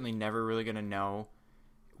almost certainly never really going to know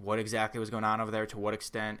what exactly was going on over there, to what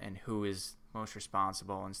extent, and who is most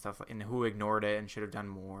responsible and stuff, and who ignored it and should have done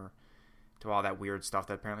more to all that weird stuff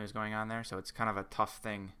that apparently was going on there. So it's kind of a tough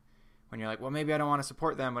thing when you're like, well, maybe I don't want to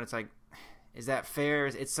support them, but it's like, is that fair?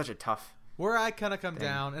 It's such a tough where I kind of come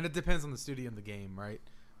down, and it depends on the studio and the game, right?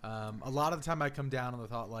 A lot of the time I come down on the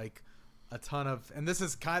thought, like, a ton of, and this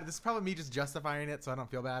is probably me just justifying it so I don't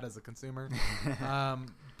feel bad as a consumer.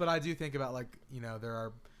 But I do think about, like, you know, there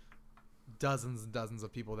are dozens and dozens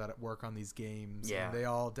of people that work on these games, and they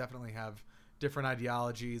all definitely have different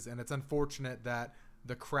ideologies, and it's unfortunate that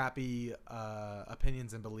the crappy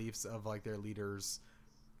opinions and beliefs of, like, their leaders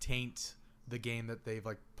taint the game that they've,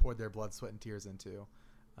 like, poured their blood, sweat, and tears into.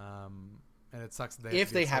 And it sucks that if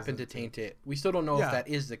they happen to taint it. We still don't know if that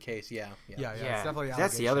is the case. Yeah. It's definitely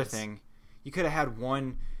that's the other thing. You could have had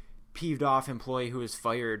one peeved off employee who was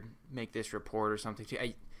fired make this report or something too.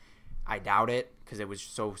 I doubt it because it was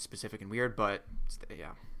so specific and weird, but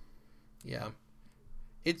yeah.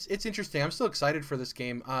 It's interesting. I'm still excited for this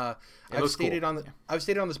game. I've stated on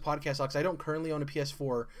this podcast, Alex, I don't currently own a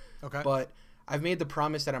PS4, but I've made the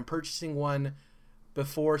promise that I'm purchasing one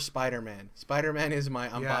before Spider-Man. Spider-Man is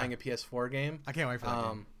I'm buying a PS4 game. I can't wait for that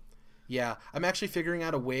game. Yeah, I'm actually figuring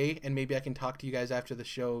out a way, and maybe I can talk to you guys after the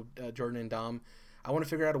show, Jordan and Dom. I want to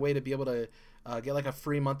figure out a way to be able to get like a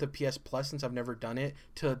free month of PS Plus, since I've never done it,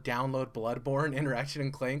 to download Bloodborne and Ratchet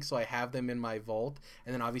and Clank, so I have them in my vault.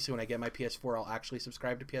 And then obviously when I get my PS4, I'll actually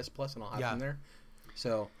subscribe to PS Plus and I'll have them there.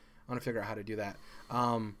 So I want to figure out how to do that.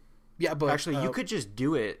 But actually, you could just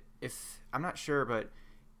do it I'm not sure, but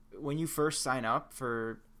when you first sign up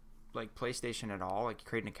for, like, PlayStation at all, like, you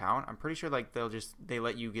create an account, I'm pretty sure, like, they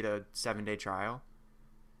let you get a 7-day trial.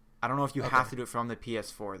 I don't know if you have to do it from the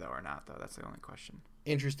PS4 though or not, though. That's the only question.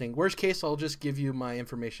 Interesting. Worst case, I'll just give you my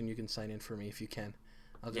information. You can sign in for me if you can.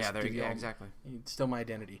 I'll just exactly. It's still my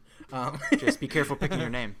identity. Just be careful picking your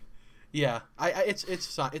name. Yeah, it's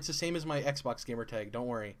the same as my Xbox gamer tag. Don't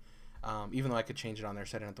worry. Even though I could change it on there,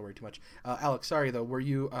 so I don't have to worry too much. Alex, sorry though. Were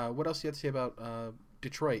you? What else do you have to say about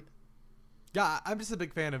Detroit? Yeah, I'm just a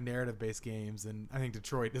big fan of narrative-based games, and I think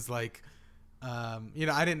Detroit is like, I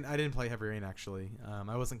didn't play Heavy Rain actually.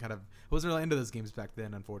 I wasn't really into those games back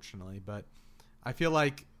then, unfortunately. But I feel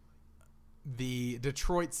like the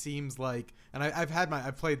Detroit seems like, and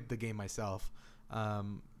I've played the game myself.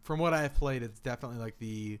 From what I've played, it's definitely like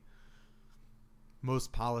the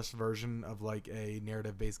most polished version of like a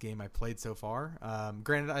narrative-based game I've played so far.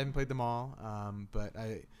 Granted, I haven't played them all, but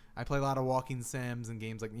I play a lot of walking sims and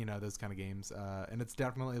games like, those kind of games. And it's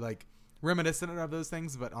definitely like reminiscent of those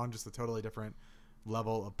things, but on just a totally different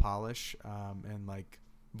level of polish and like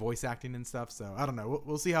voice acting and stuff. So I don't know.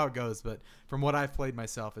 We'll see how it goes. But from what I've played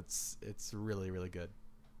myself, it's really, really good.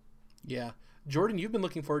 Yeah. Jordan, you've been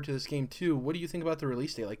looking forward to this game too. What do you think about the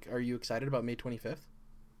release date? Like, are you excited about May 25th?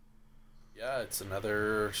 Yeah, it's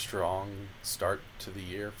another strong start to the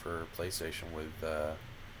year for PlayStation with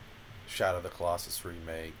Shadow of the Colossus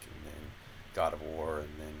remake, and then God of War, and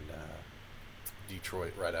then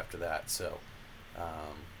Detroit right after that. So,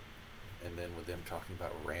 and then with them talking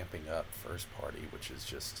about ramping up first party, which is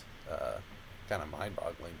just kind of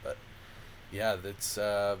mind-boggling. But yeah, that's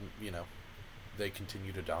they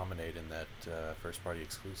continue to dominate in that first party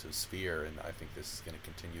exclusive sphere, and I think this is going to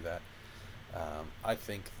continue that. I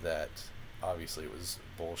think that obviously it was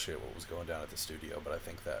bullshit what was going down at the studio, but I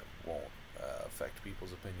think that won't affect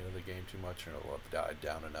people's opinion of the game too much, and it'll have died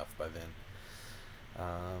down enough by then.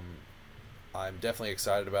 I'm definitely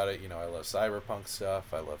excited about it. I love cyberpunk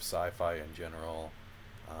stuff. I love sci-fi in general.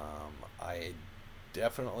 I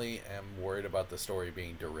definitely am worried about the story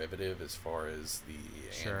being derivative as far as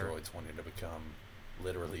the androids wanting to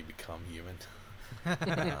literally become human,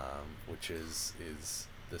 which is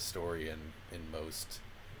the story in most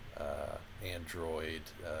android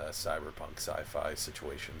cyberpunk sci-fi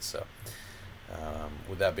situations. So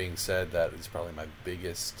with that being said, that is probably my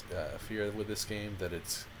biggest fear with this game, that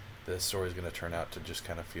the story is going to turn out to just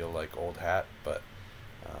kind of feel like old hat, but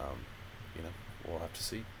we'll have to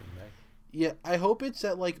see in May. Yeah, I hope it's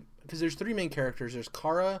that, like, because there's three main characters. There's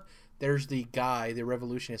Kara, there's the guy, the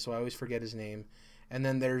revolutionist, so I always forget his name, and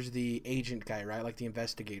then there's the agent guy, right? Like the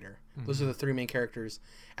investigator. Those are the three main characters.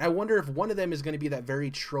 And I wonder if one of them is going to be that very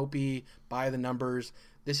tropey, by the numbers,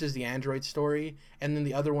 this is the android story, and then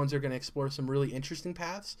the other ones are going to explore some really interesting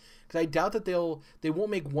paths. Because I doubt that they won't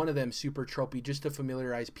make one of them super tropey just to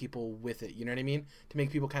familiarize people with it. You know what I mean? To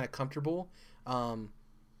make people kind of comfortable.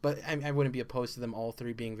 But I wouldn't be opposed to them all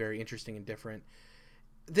three being very interesting and different.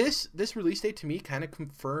 This release date to me kind of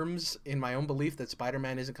confirms in my own belief that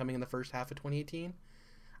Spider-Man isn't coming in the first half of 2018.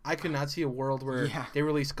 I could not see a world where they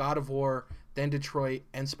release God of War, then Detroit,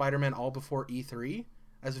 and Spider-Man all before E3.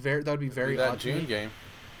 That would be very odd. June game,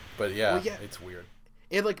 but yeah, it's weird.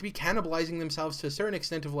 It'd like be cannibalizing themselves to a certain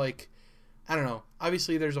extent of like, I don't know.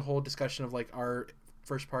 Obviously, there's a whole discussion of like, our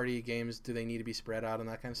first-party games, do they need to be spread out and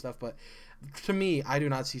that kind of stuff? But to me, I do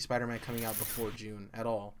not see Spider-Man coming out before June at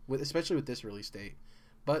all, especially with this release date.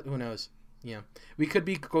 But who knows? Yeah, we could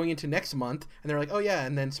be going into next month, and they're like, "Oh yeah,"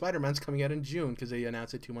 and then Spider-Man's coming out in June because they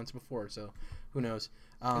announced it 2 months before. So, who knows?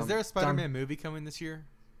 Is there a Spider-Man movie coming this year?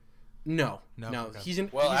 No.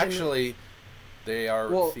 Okay. They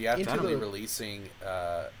are theatrically releasing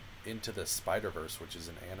Into the Spider-Verse, which is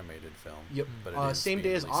an animated film. Yep. But same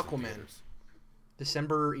day as Aquaman,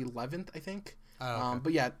 December 11th, I think. Oh, okay.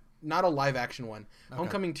 But yeah, not a live-action one. Okay.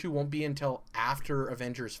 Homecoming 2 won't be until after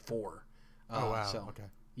Avengers 4. Oh wow. So, okay.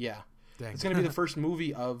 Yeah. Dang. It's going to be the first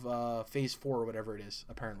movie of Phase 4 or whatever it is,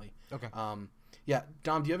 apparently. Okay. Yeah.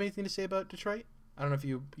 Dom, do you have anything to say about Detroit? I don't know if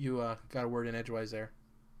you got a word in edgewise there.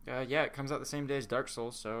 Yeah, it comes out the same day as Dark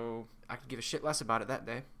Souls, so I could give a shit less about it that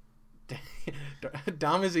day.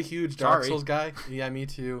 Dom is a huge Dark Souls guy. Yeah, me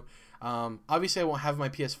too. Obviously, I won't have my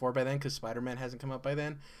PS4 by then because Spider-Man hasn't come out by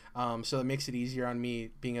then. So it makes it easier on me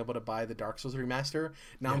being able to buy the Dark Souls remaster.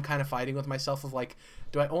 Now I'm kind of fighting with myself of like,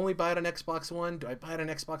 do I only buy it on Xbox One? Do I buy it on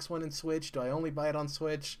Xbox One and Switch? Do I only buy it on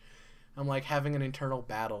Switch? I'm like having an internal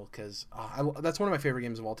battle because that's one of my favorite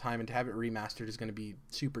games of all time, and to have it remastered is going to be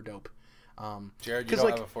super dope. Jared, you don't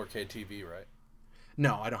have a 4K TV, right?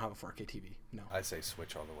 No, I don't have a 4K TV. No. I say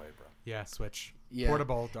Switch all the way, bro. Yeah, Switch. Yeah.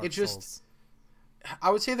 Portable Dark Souls. I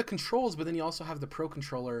would say the controls, but then you also have the Pro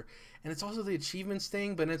Controller, and it's also the achievements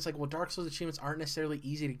thing, but it's like, well, Dark Souls achievements aren't necessarily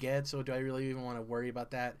easy to get, so do I really even want to worry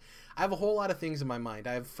about that? I have a whole lot of things in my mind.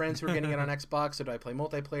 I have friends who are getting it on Xbox, so do I play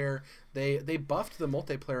multiplayer? They buffed the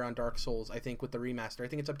multiplayer on Dark Souls, I think, with the remaster. I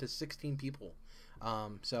think it's up to 16 people.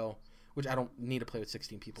 Which I don't need to play with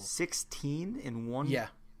 16 people. 16 in one? Yeah.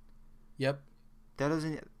 Yep. That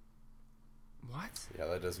doesn't... What? Yeah,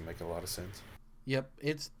 that doesn't make a lot of sense. Yep.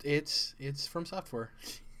 It's from software.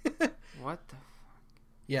 What the fuck?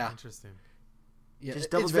 Yeah. Interesting. Yeah,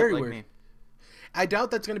 just double it's very like weird. Me. I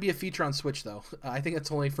doubt that's going to be a feature on Switch, though. I think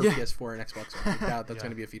it's only for PS4 and Xbox One. I doubt that's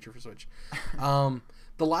going to be a feature for Switch.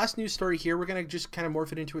 The last news story here, we're going to just kind of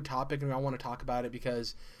morph it into a topic, and I want to talk about it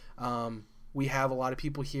because we have a lot of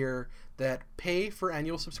people here that pay for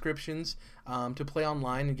annual subscriptions to play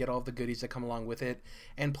online and get all of the goodies that come along with it.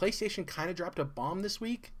 And PlayStation kind of dropped a bomb this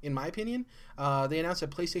week, in my opinion. They announced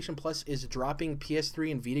that PlayStation Plus is dropping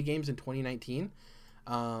PS3 and Vita games in 2019.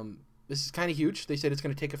 This is kind of huge. They said it's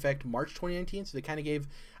going to take effect March 2019, so they kind of gave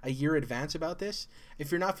a year advance about this.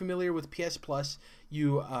 If you're not familiar with PS Plus,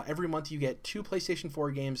 you every month you get 2 PlayStation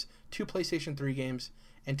 4 games, 2 PlayStation 3 games,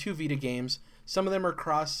 and 2 Vita games. Some of them are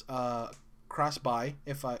cross-buy, cross-buy.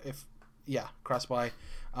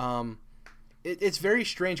 It's very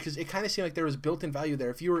strange because it kind of seemed like there was built-in value there.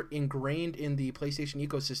 If you were ingrained in the PlayStation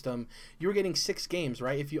ecosystem, you were getting 6 games,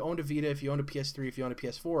 right? If you owned a Vita, if you owned a PS3, if you owned a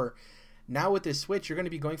PS4. Now with this Switch, you're going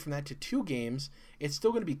to be going from that to 2 games. It's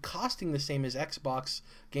still going to be costing the same as Xbox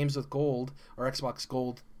Games with Gold or Xbox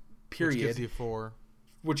Gold, period. Which gives you 4.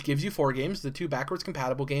 Which gives you 4 games, the 2 backwards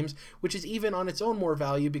compatible games, which is even on its own more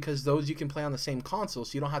value because those you can play on the same console,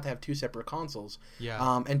 so you don't have to have 2 separate consoles.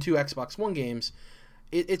 Yeah. And 2 Xbox One games.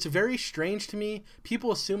 It's very strange to me.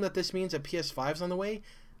 People assume that this means that PS5's on the way.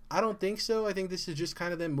 I don't think so. I think this is just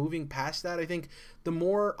kind of them moving past that. I think the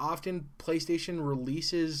more often PlayStation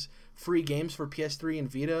releases free games for PS3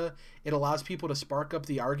 and Vita, it allows people to spark up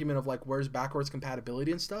the argument of like, where's backwards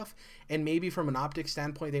compatibility and stuff. And maybe from an optics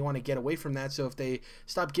standpoint, they want to get away from that. So if they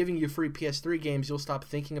stop giving you free PS3 games, you'll stop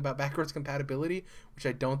thinking about backwards compatibility, which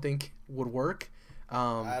I don't think would work.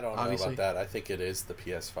 I don't know about that. I think it is the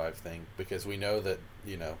PS5 thing because we know that,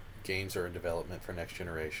 games are in development for next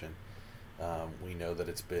generation. We know that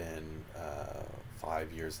it's been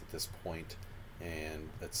 5 years at this point, and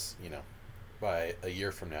that's, by a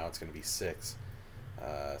year from now, it's going to be 6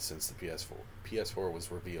 since the PS4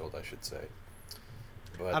 was revealed, I should say.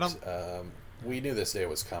 But we knew this day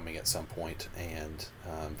was coming at some point, and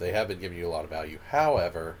they have been giving you a lot of value.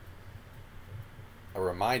 However, a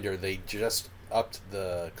reminder, they just upped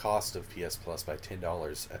the cost of PS Plus by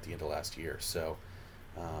 $10 at the end of last year. So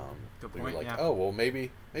we were like, oh well,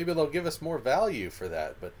 maybe they'll give us more value for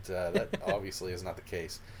that, but that obviously is not the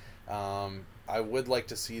case. I would like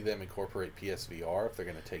to see them incorporate PSVR if they're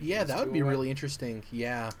going to take. Yeah, that would be really interesting.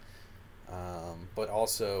 Yeah. But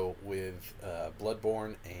also with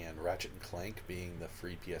Bloodborne and Ratchet and Clank being the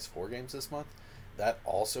free PS4 games this month, that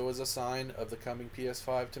also is a sign of the coming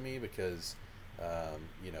PS5 to me, because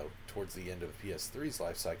towards the end of PS3's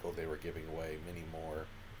life cycle, they were giving away many more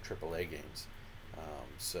AAA games.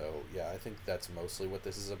 So yeah, I think that's mostly what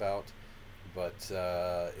this is about. But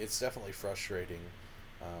it's definitely frustrating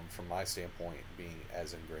from my standpoint, being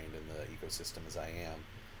as ingrained in the ecosystem as I am.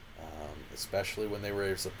 Especially when they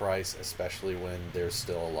raise the price, especially when there's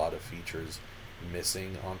still a lot of features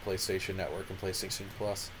missing on PlayStation Network and PlayStation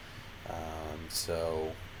Plus.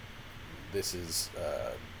 So this is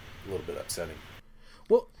a little bit upsetting.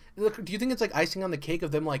 Well, look, do you think it's like icing on the cake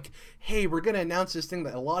of them like, hey, we're going to announce this thing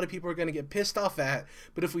that a lot of people are going to get pissed off at,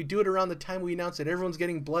 but if we do it around the time we announce it, everyone's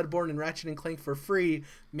getting Bloodborne and Ratchet and Clank for free,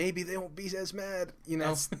 maybe they won't be as mad,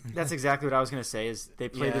 That's exactly what I was going to say, is they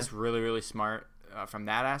play this really, really smart from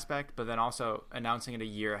that aspect, but then also announcing it a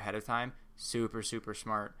year ahead of time, super, super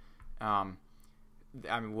smart.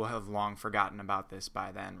 We'll have long forgotten about this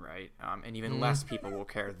by then, right? And even less people will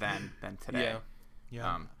care then than today.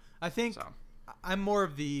 Yeah. I think I'm more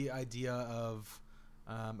of the idea of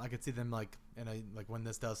I could see them like when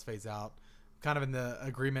this does phase out, kind of in the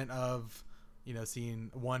agreement of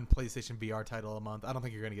seeing one PlayStation VR title a month. I don't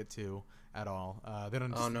think you're going to get two at all. They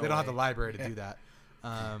don't have the library to do that.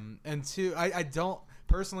 And two, I don't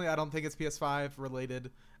think it's PS5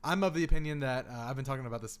 related. I'm of the opinion that I've been talking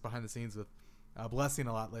about this behind the scenes with Blessing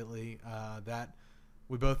a lot lately, that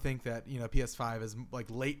we both think that PS5 is like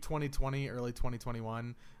late 2020, early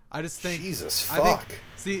 2021. I just think Jesus fuck.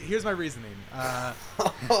 See, here's my reasoning.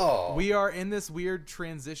 We are in this weird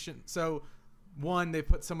transition. So, one, they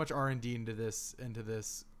put so much R&D into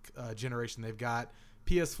this generation. They've got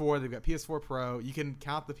PS4, they've got PS4 Pro. You can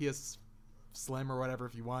count the PS Slim or whatever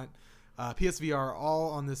if you want. PSVR,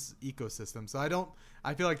 all on this ecosystem. So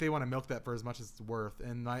I feel like they want to milk that for as much as it's worth.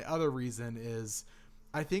 And my other reason is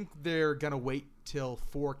I think they're going to wait till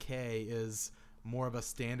 4K is more of a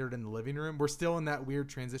standard in the living room. We're still in that weird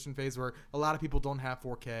transition phase where a lot of people don't have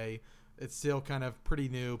 4K. It's still kind of pretty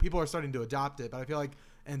new. People are starting to adopt it, but I feel like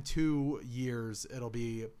in 2 years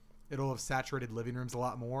it'll have saturated living rooms a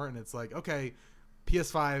lot more. And it's like, okay,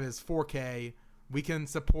 PS5 is 4K. We can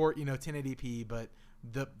support 1080p, but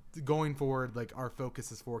going forward, like our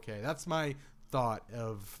focus is 4K. That's my thought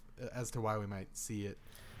as to why we might see it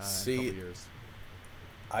in a couple years.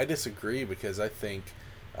 I disagree, because I think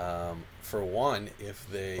for one, if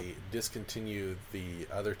they discontinue the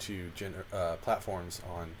other two platforms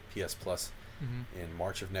on PS Plus in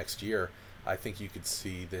March of next year, I think you could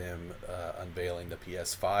see them unveiling the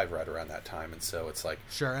PS5 right around that time. And so it's like,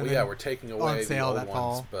 we're taking away the old ones,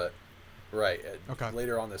 fall. But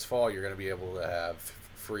later on this fall, you're going to be able to have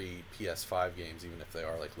free PS5 games, even if they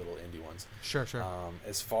are like little indie ones. Sure.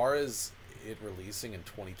 As far as it releasing in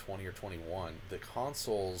 2020 or 21, the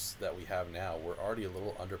consoles that we have now were already a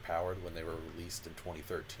little underpowered when they were released in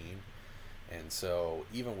 2013, and so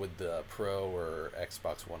even with the Pro or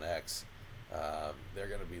Xbox One X, they're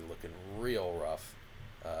going to be looking real rough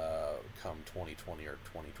come 2020 or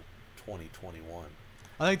 2021.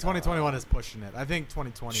 I think 2021 is pushing it. I think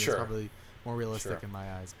 2020 is probably more realistic in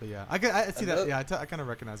my eyes. But yeah, I see that. Yeah, I kind of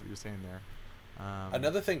recognize what you're saying there.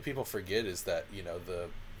 Another thing people forget is that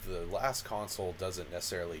the last console doesn't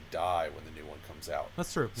necessarily die when the new one comes out.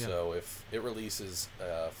 That's true. Yeah. So if it releases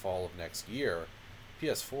fall of next year,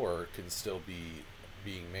 PS4 can still be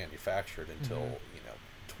being manufactured until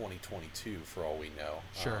 2022 for all we know.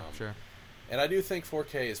 Sure. And I do think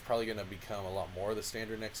 4K is probably going to become a lot more the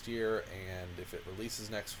standard next year. And if it releases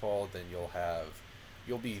next fall, then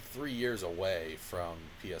you'll be 3 years away from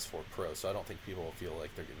PS4 Pro. So I don't think people will feel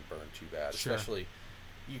like they're getting burned too bad. Sure. Especially,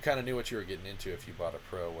 you kind of knew what you were getting into if you bought a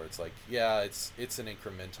Pro, where it's like, it's an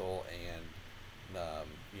incremental, and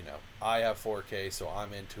I have 4K, so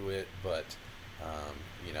I'm into it, but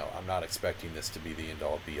I'm not expecting this to be the end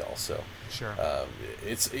all be all. So sure,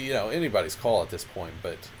 it's anybody's call at this point,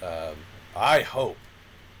 but I hope,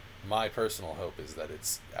 my personal hope is that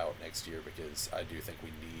it's out next year, because I do think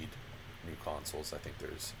we need new consoles. I think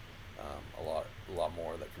there's a lot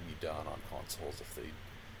more that can be done on consoles if they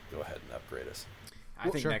go ahead and upgrade us. I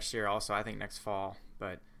think next year also. I think next fall,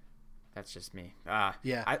 but that's just me.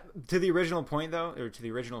 Yeah. To the original point, though, or to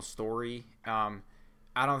the original story, I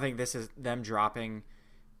don't think this is them dropping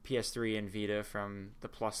PS3 and Vita from the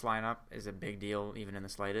Plus lineup is a big deal, even in the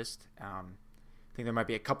slightest. I think there might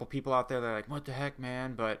be a couple people out there that are like, what the heck,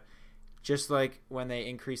 man? But just like when they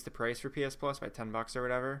increase the price for PS Plus by $10 or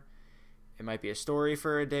whatever, it might be a story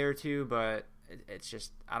for a day or two, but it's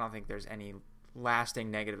just, I don't think there's any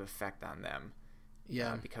lasting negative effect on them.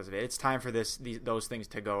 Yeah, because of it. It's time for those things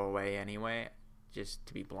to go away anyway, just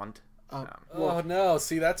to be blunt. Oh, no.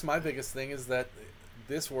 See, that's my biggest thing is that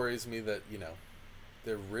this worries me that,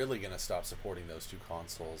 they're really going to stop supporting those two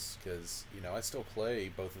consoles because, I still play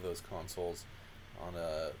both of those consoles on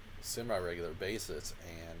a semi-regular basis,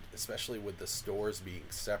 and especially with the stores being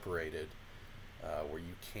separated where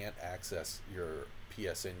you can't access your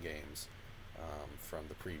PSN games from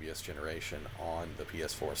the previous generation on the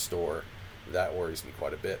PS4 store, that worries me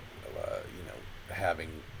quite a bit. Having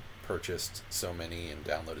purchased so many and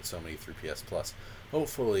downloaded so many through PS Plus,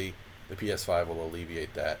 hopefully the PS5 will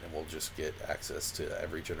alleviate that and we'll just get access to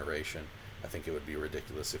every generation. I think it would be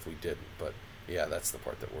ridiculous if we didn't, but yeah, that's the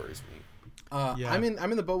part that worries me. I'm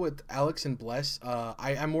in the boat with Alex and Bless.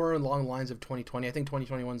 I'm more along the lines of 2020. I think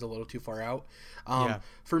 2021 is a little too far out.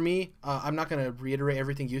 For me, I'm not going to reiterate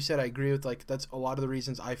everything you said. I agree with that's a lot of the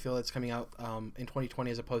reasons I feel it's coming out in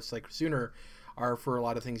 2020 as opposed to sooner are for a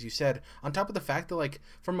lot of things you said. On top of the fact that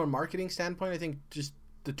from a marketing standpoint, I think just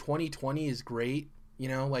the 2020 is great.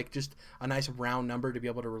 Just a nice round number to be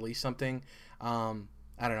able to release something.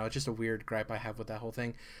 I don't know. It's just a weird gripe I have with that whole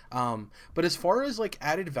thing. But as far as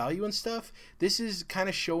added value and stuff, this is kind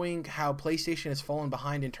of showing how PlayStation has fallen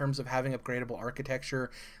behind in terms of having upgradable architecture,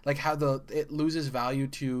 how it loses value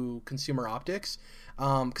to consumer optics.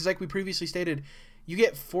 Because we previously stated, you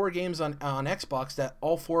get 4 games on Xbox that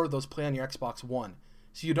all 4 of those play on your Xbox One.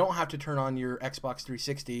 So you don't have to turn on your Xbox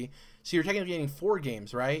 360. So you're technically getting 4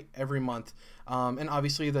 games, right, every month. And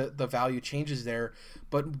obviously the value changes there.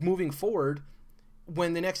 But moving forward,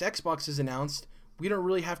 when the next Xbox is announced, we don't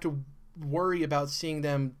really have to worry about seeing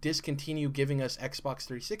them discontinue giving us Xbox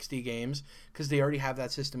 360 games because they already have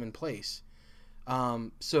that system in place.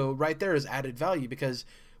 So right there is added value because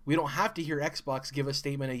we don't have to hear Xbox give a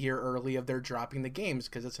statement a year early of they're dropping the games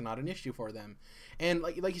because it's not an issue for them. And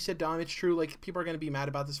like you said, Dom, it's true. People are going to be mad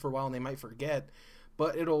about this for a while and they might forget.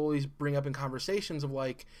 But it'll always bring up in conversations of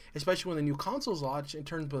especially when the new consoles launch in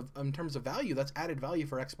terms of value, that's added value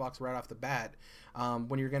for Xbox right off the bat.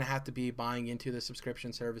 When you're going to have to be buying into the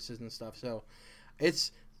subscription services and stuff. So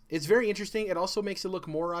it's very interesting. It also makes it look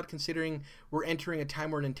more odd considering we're entering a time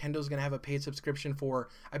where Nintendo's going to have a paid subscription for,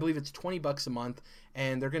 I believe it's $20 a month,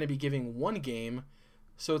 and they're going to be giving 1 game.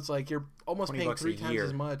 So it's you're almost paying 3 times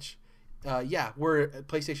as much. Where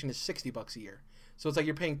PlayStation is $60 a year. So it's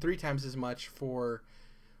you're paying 3 times as much for.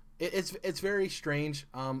 It's very strange.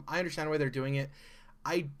 I understand why they're doing it.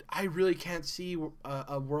 I really can't see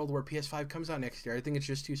a world where PS5 comes out next year. I think it's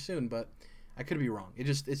just too soon, but I could be wrong.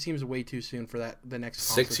 It seems way too soon for the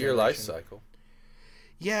next 6-year life cycle.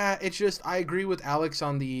 Yeah, it's just I agree with Alex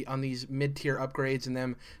on these mid-tier upgrades and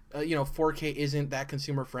them. 4K isn't that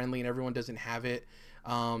consumer friendly and everyone doesn't have it.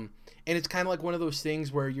 And it's kind of one of those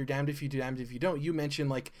things where you're damned if you do, damned if you don't. You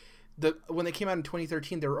mentioned when they came out in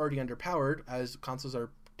 2013, they were already underpowered as consoles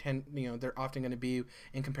are they're often going to be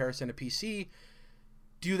in comparison to PC.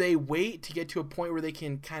 Do they wait to get to a point where they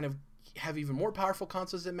can kind of have even more powerful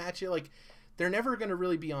consoles that match it? They're never going to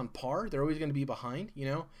really be on par. They're always going to be behind,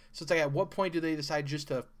 So it's at what point do they decide just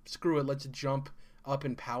to screw it? Let's jump up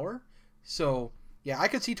in power. So yeah, I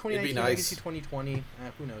could see 2019. Nice. I could see 2020.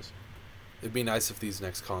 Who knows? It'd be nice if these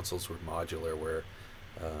next consoles were modular, where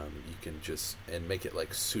you can just make it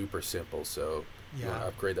super simple. So you want to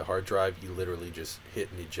upgrade the hard drive, you literally just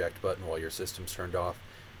hit an eject button while your system's turned off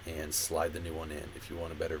and slide the new one in. If you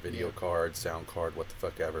want a better video card, sound card, what the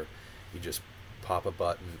fuck ever, you just pop a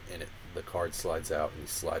button and the card slides out and you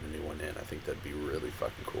slide a new one in. I think that'd be really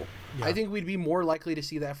fucking cool. Yeah. I think we'd be more likely to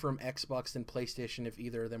see that from Xbox than PlayStation if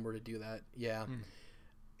either of them were to do that. Yeah.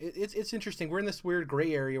 It's interesting. We're in this weird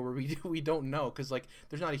gray area where we don't know because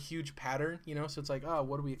there's not a huge pattern, so it's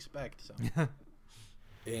what do we expect? So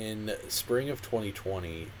in spring of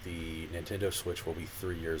 2020, the Nintendo Switch will be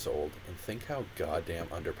 3 years old, and think how goddamn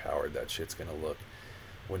underpowered that shit's gonna look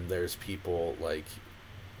when there's people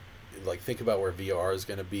think about where VR is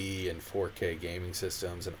gonna be and 4K gaming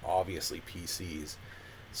systems and obviously PCs.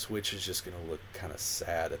 Switch is just going to look kind of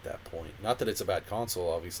sad at that point. Not that it's a bad console,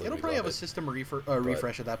 obviously. It'll probably have a system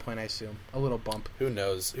refresh at that point, I assume. A little bump. Who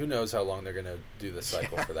knows? Who knows how long they're going to do the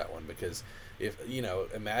cycle for that one? Because if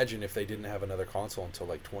imagine if they didn't have another console until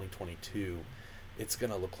 2022, it's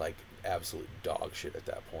going to look like absolute dog shit at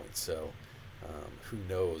that point. So who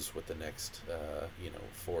knows what the next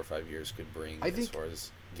 4 or 5 years could bring as far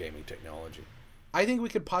as gaming technology. I think we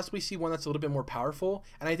could possibly see one that's a little bit more powerful,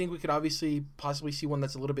 and I think we could obviously possibly see one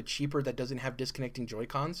that's a little bit cheaper that doesn't have disconnecting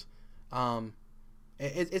Joy-Cons.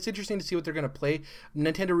 It's interesting to see what they're going to play.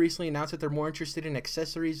 Nintendo recently announced that they're more interested in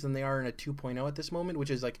accessories than they are in a 2.0 at this moment, which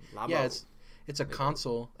is like, yeah, it's a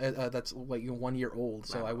console that's like 1 year old,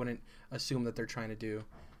 so I wouldn't assume that they're trying to do,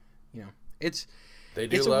 They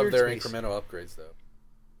do love their incremental upgrades, though.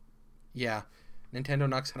 Yeah, Nintendo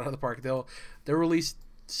knocks it out of the park. They'll release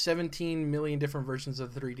 17 million different versions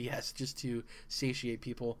of the 3DS just to satiate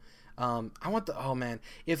people. I want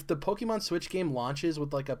if the Pokemon Switch game launches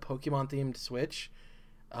with like a Pokemon themed Switch,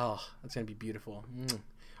 that's gonna be beautiful.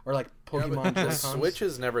 Or like Pokemon the Switch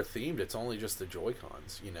is never themed. It's only just the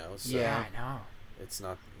Joy-Cons, So yeah, I know. It's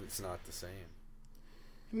not the same.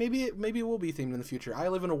 Maybe it will be themed in the future. I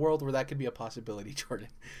live in a world where that could be a possibility, Jordan.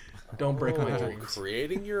 Don't break my dreams.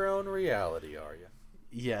 Creating your own reality, are you?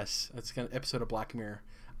 Yes, that's an episode of Black Mirror.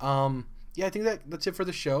 I think that's it for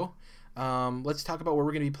the show. Let's talk about what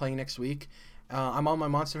we're going to be playing next week. I'm on my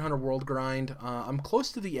Monster Hunter World grind. I'm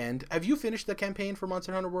close to the end. Have you finished the campaign for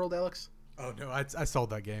Monster Hunter World, Alex? Oh, no, I sold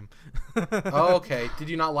that game. Oh, okay. Did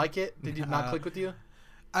you not like it? Did it not click with you?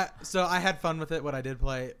 So I had fun with it, what I did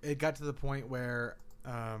play. It got to the point where,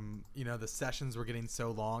 the sessions were getting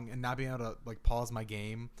so long and not being able to, like, pause my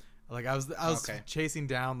game. Like, I was chasing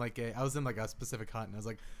down, like, I was in, like, a specific hunt, and I was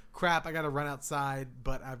like, crap, I got to run outside,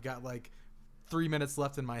 but I've got, like, 3 minutes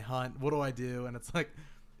left in my hunt. What do I do? And it's like,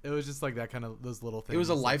 it was just like that kind of, those little things. It was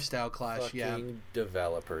a lifestyle clash. Fucking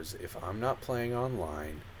developers, if I'm not playing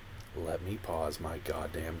online, let me pause my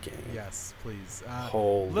goddamn game. Yes, please.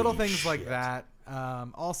 Holy little things shit. like that.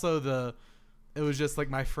 Also, it was just like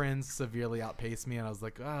my friends severely outpaced me, and I was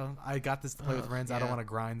like, oh, I got this to play with friends. Yeah. I don't want to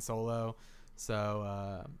grind solo.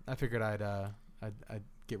 So I figured I'd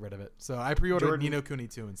get rid of it. So I pre-ordered Ni no Kuni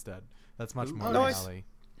 2 instead. That's much more my alley.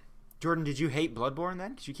 Jordan, did you hate Bloodborne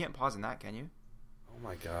then? Because you can't pause in that, can you? Oh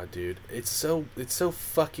my god, dude! It's so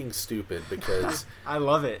fucking stupid because I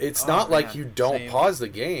love it. It's not like you don't pause the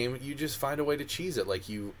game; you just find a way to cheese it. Like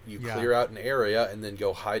you clear out an area and then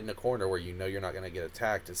go hide in a corner where you know you're not going to get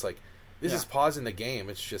attacked. It's like this is pausing the game.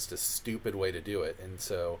 It's just a stupid way to do it. And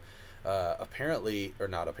so, apparently, or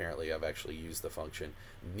not apparently, I've actually used the function.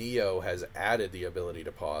 Neo has added the ability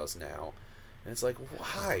to pause now. And it's like,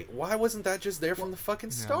 why? Why wasn't that just there from the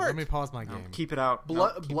fucking start? Let me pause my game. Keep it out.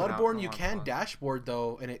 Bloodborne, you can dashboard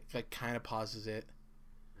though, and it like kind of pauses it.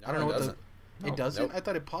 No, I don't know it doesn't. It doesn't? Nope. I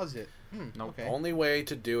thought it paused it. Nope. Okay. Only way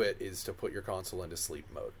to do it is to put your console into sleep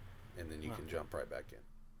mode, and then you can jump right back in.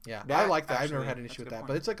 Yeah, I like that. I've never had an issue with that,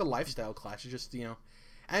 but it's like a lifestyle clash. It's just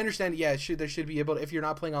I understand. Yeah, there should be able to, if you're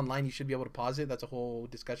not playing online, you should be able to pause it. That's a whole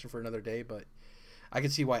discussion for another day. But I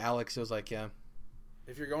can see why Alex was like, yeah.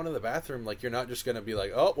 If you're going to the bathroom, like, you're not just going to be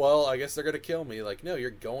like, oh, well, I guess they're going to kill me. Like, no, you're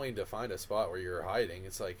going to find a spot where you're hiding.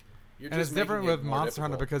 It's like, you're just. And it's different with Monster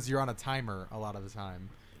Hunter because you're on a timer a lot of the time.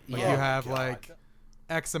 Like, you have, like,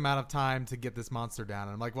 X amount of time to get this monster down.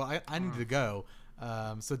 And I'm like, well, I need to go.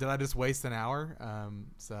 So did I just waste an hour?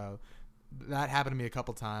 So that happened to me a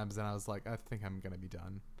couple times, and I was like, I think I'm going to be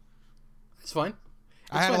done. It's fine.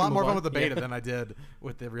 I had a lot more fun with the beta than I did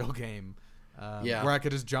with the real game. Where I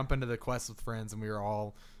could just jump into the quest with friends and we were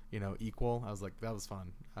all, equal. I was like, that was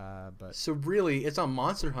fun. But so really, it's not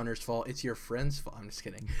Monster Hunter's fault. It's your friend's fault. I'm just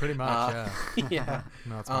kidding. Pretty much, yeah. Yeah.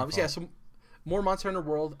 No, it's my fault. So more Monster Hunter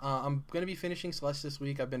World. I'm going to be finishing Celeste this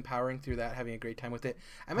week. I've been powering through that, having a great time with it.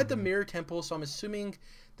 I'm at the Mirror Temple, so I'm assuming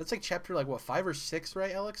that's like chapter 5 or 6,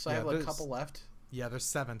 right, Alex? So I have a couple left. Yeah, there's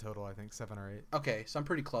 7 total, I think, 7 or 8. Okay, so I'm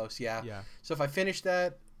pretty close. Yeah. Yeah. So if I finish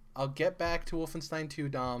that, I'll get back to Wolfenstein 2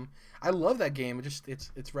 Dom. I love that game.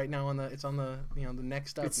 It's right now on the the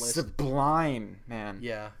next up list. It's sublime, man.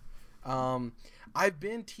 Yeah. I've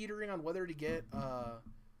been teetering on whether to get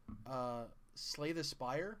Slay the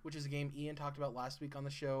Spire, which is a game Ian talked about last week on the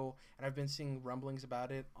show, and I've been seeing rumblings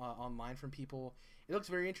about it online from people. It looks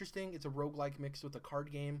very interesting. It's a roguelike mixed with a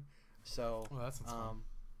card game. So that sounds fun.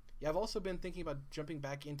 Yeah, I've also been thinking about jumping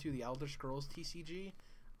back into the Elder Scrolls TCG.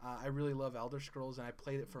 I really love Elder Scrolls, and I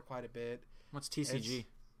played it for quite a bit. What's TCG? It's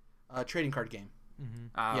a trading card game.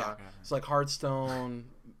 Mm-hmm. Yeah, okay. It's like Hearthstone,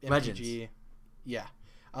 Legends. MTG. Yeah.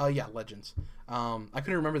 Legends. I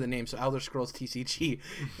couldn't remember the name, so Elder Scrolls TCG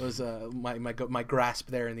was my grasp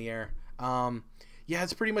there in the air. Yeah,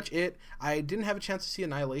 that's pretty much it. I didn't have a chance to see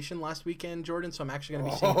Annihilation last weekend, Jordan, so I'm actually going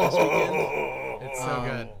to be seeing it this weekend. It's so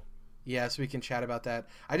good. Yeah, so we can chat about that.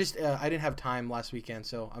 I didn't have time last weekend,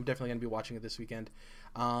 so I'm definitely going to be watching it this weekend.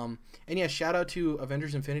 And yeah, shout out to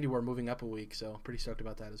Avengers Infinity War moving up a week, so pretty stoked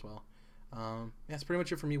about that as well. Yeah, that's pretty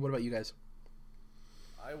much it for me. What about you guys?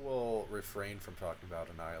 I will refrain from talking about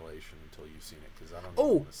Annihilation until you've seen it, because I don't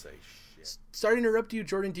want to say shit. Sorry to interrupt you,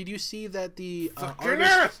 Jordan. Did you see that the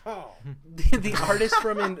artist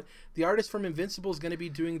the artist from Invincible is going to be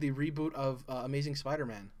doing the reboot of Amazing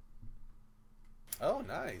Spider-Man? Oh,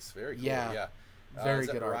 nice. Very cool. Yeah. Very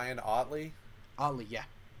good art. Ryan Ottley? Ottley, yeah.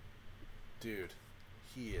 Dude,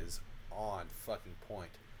 he is on fucking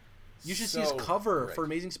point. You should see his cover for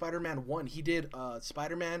Amazing Spider-Man 1. He did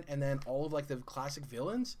Spider-Man and then all of like the classic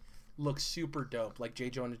villains. Looks super dope. Like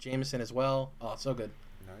J. Jonah Jameson as well. Oh, so good.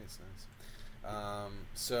 Nice.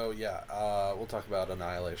 We'll talk about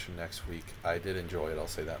Annihilation next week. I did enjoy it, I'll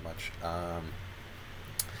say that much.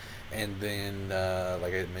 And then,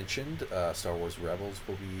 like I mentioned, Star Wars Rebels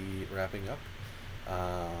will be wrapping up.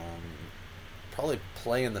 Probably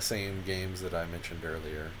playing the same games that I mentioned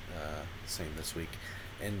earlier, same this week.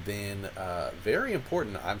 And then, very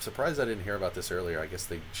important, I'm surprised I didn't hear about this earlier. I guess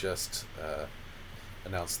they just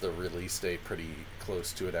announced the release date pretty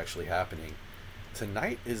close to it actually happening.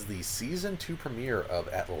 Tonight is the Season 2 premiere of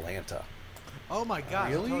Atlanta. Oh my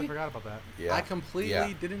god, really? I totally forgot about that. Yeah. I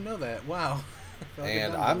completely didn't know that. Wow.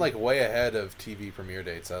 And I'm like way ahead of TV premiere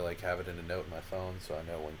dates. I like have it in a note in my phone so I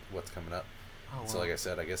know what's coming up. Oh, wow. So like I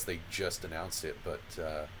said, I guess they just announced it, but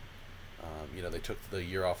they took the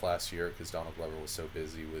year off last year because Donald Glover was so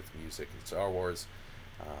busy with music and Star Wars.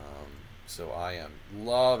 So I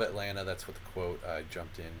love Atlanta. That's what the quote I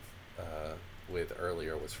jumped in with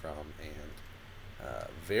earlier was from, and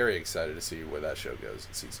very excited to see where that show goes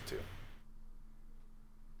in season 2.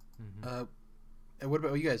 Mm-hmm. And what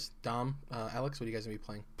about you guys, Dom, Alex? What are you guys gonna be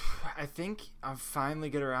playing? I think I'll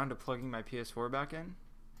finally get around to plugging my PS4 back in.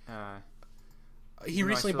 He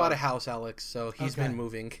recently bought a house, Alex, so he's been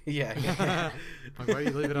moving. Yeah. Like, why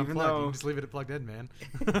do you leave it unplugged? You can just leave it plugged in, man.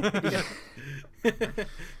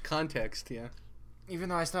 Context, yeah. Even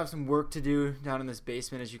though I still have some work to do down in this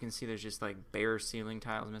basement, as you can see, there's just like bare ceiling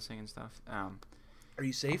tiles missing and stuff. Are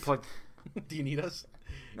you safe? Do you need us?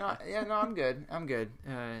 No, I'm good.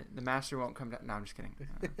 The master won't come down. No, I'm just kidding.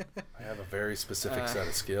 I have a very specific set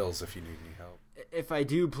of skills if you need any help. If I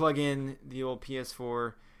do plug in the old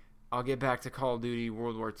PS4, I'll get back to Call of Duty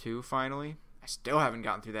World War II finally. I still haven't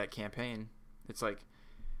gotten through that campaign. It's like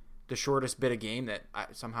the shortest bit of game that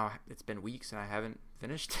somehow it's been weeks and I haven't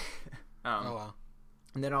finished. Oh, wow.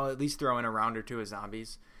 And then I'll at least throw in a round or two of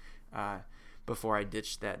zombies before I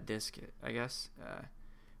ditch that disc, I guess.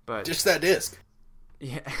 But just that disc.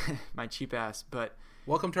 Yeah, my cheap ass. But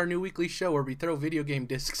welcome to our new weekly show where we throw video game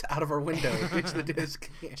discs out of our window. Ditch the disc.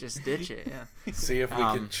 Just ditch it, yeah. See if we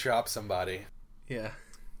can chop somebody. Yeah.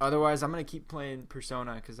 Otherwise, I'm gonna keep playing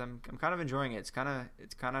Persona because I'm kind of enjoying it. It's kind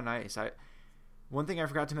of nice. One thing I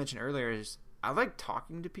forgot to mention earlier is I like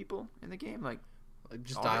talking to people in the game, like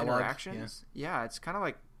just all dialogue. The interactions. Yeah, it's kind of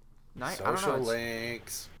like nice. Social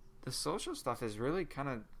links. The social stuff is really kind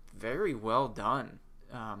of very well done,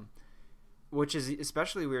 which is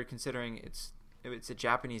especially weird considering it's a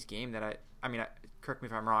Japanese game that I mean, correct me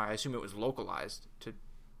if I'm wrong. I assume it was localized to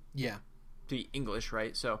English,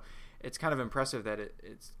 right? So it's kind of impressive that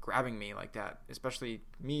it's grabbing me like that, especially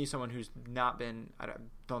me, someone who's not been. I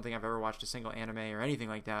don't think I've ever watched a single anime or anything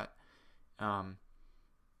like that.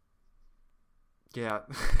 Yeah.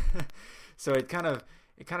 So it kind of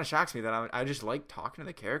shocks me that I just like talking to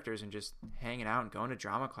the characters and just hanging out and going to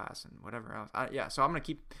drama class and whatever else. So I'm gonna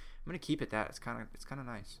keep it that. It's kind of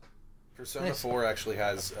nice. Persona 4 actually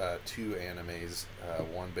has 2 animes,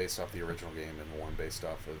 one based off the original game and one based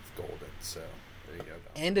off of Golden. So there you go.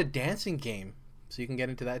 And a dancing game, so you can get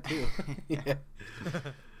into that too. Yeah.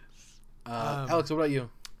 Alex, what about you?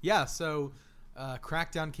 Yeah, so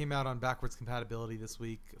Crackdown came out on backwards compatibility this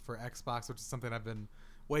week for Xbox, which is something I've been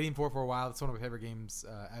waiting for a while. It's one of my favorite games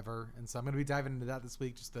ever, and so I'm going to be diving into that this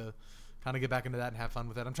week just to kind of get back into that and have fun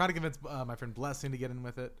with it. I'm trying to convince my friend Blessing to get in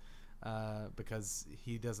with it because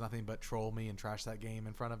he does nothing but troll me and trash that game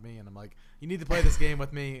in front of me, and I'm like, you need to play this game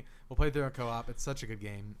with me. We'll play through a co-op. It's such a good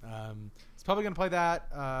game. It's probably going to play that.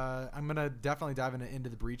 I'm going to definitely dive into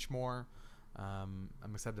the Breach more. I'm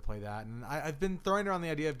excited to play that, and I've been throwing around the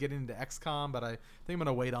idea of getting into XCOM, but I think I'm going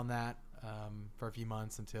to wait on that for a few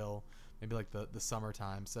months until maybe like the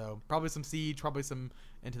summertime. So probably some Siege, probably some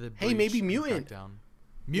into the Breach. Hey, maybe Mutant.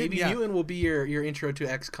 Mutant will be your intro to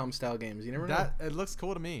XCOM style games. You never know. It looks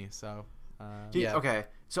cool to me. So yeah. Okay.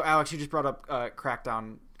 So Alex, you just brought up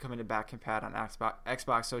Crackdown coming to back compat on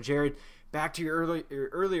Xbox. So Jared, back to your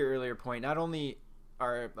earlier point. Not only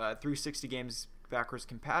are 360 games backwards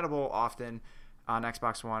compatible often on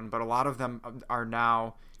Xbox One, but a lot of them are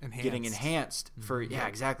now getting enhanced for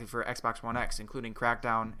for Xbox One X, including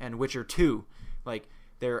Crackdown and Witcher 2. Like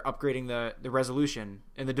they're upgrading the resolution,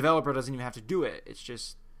 and the developer doesn't even have to do it. It's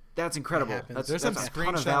just that's incredible. There's some a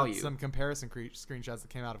ton of value. Some comparison screenshots that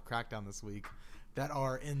came out of Crackdown this week that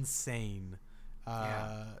are insane.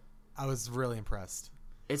 I was really impressed.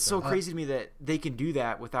 It's so crazy to me that they can do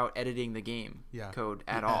that without editing the game code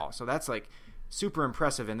at all. So that's like super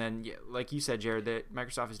impressive. And then, like you said, Jared, that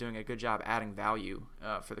Microsoft is doing a good job adding value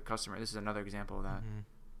for the customer. This is another example of that.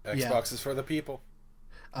 Xbox is for the people.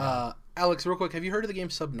 Alex, real quick, have you heard of the game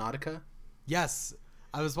Subnautica? Yes.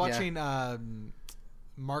 I was watching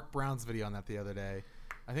Mark Brown's video on that the other day.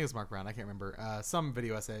 I think it was Mark Brown. I can't remember. Some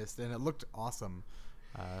video essayist, and it looked awesome.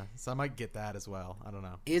 So I might get that as well. I don't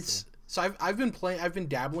know. So I've been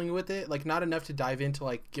dabbling with it, like not enough to dive into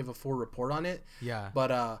like give a full report on it. Yeah.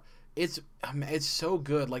 But it's so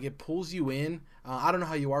good. Like it pulls you in. I don't know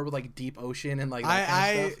how you are with like deep ocean and like that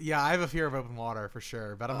kind of stuff. Yeah, I have a fear of open water for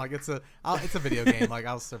sure. But I'm like it's a video game. Like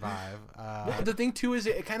I'll survive. The thing too is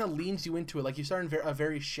it kind of leans you into it. Like you start in a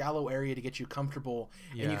very shallow area to get you comfortable,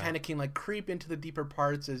 and you kind of can like creep into the deeper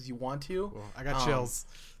parts as you want to. Cool. I got chills.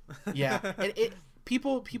 Yeah, and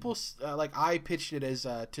people like I pitched it as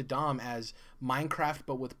to Dom as Minecraft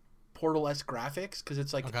but with Portal-esque graphics, because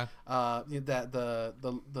it's like the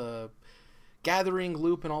gathering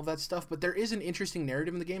loop and all that stuff. But there is an interesting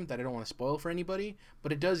narrative in the game that I don't want to spoil for anybody,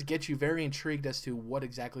 but it does get you very intrigued as to what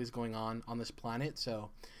exactly is going on this planet. So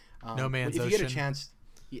No Man's Ocean. If you get a chance,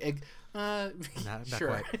 not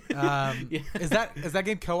sure. Quite. Is that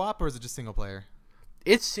game co-op or is it just single player?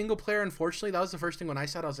 It's single player, unfortunately. That was the first thing when I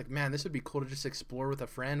saw it. I was like, man, this would be cool to just explore with a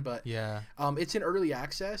friend. But it's in early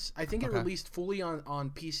access. I think it released fully on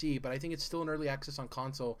PC, but I think it's still in early access on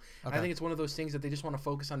console. I think it's one of those things that they just want to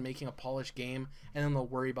focus on making a polished game, and then they'll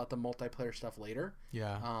worry about the multiplayer stuff later.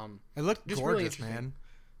 Yeah. It looked just gorgeous, really man.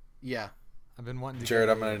 Yeah. I've been wanting to. Jared,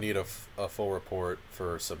 I'm going to need a full report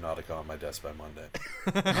for Subnautica on my desk by Monday.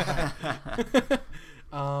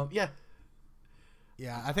 Yeah.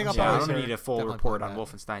 Yeah, I think I'm going to need a full report on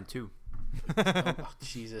Wolfenstein 2. Oh,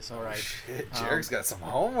 Jesus, all right. Shit, Jared's got some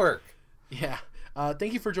homework. Yeah.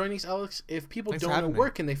 Thank you for joining us, Alex. If people don't know, where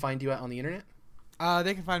can they find you on the internet?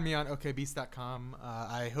 They can find me on okbeast.com.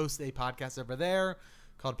 I host a podcast over there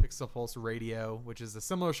called Pixel Pulse Radio, which is a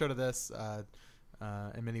similar show to this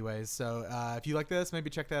in many ways. So if you like this, maybe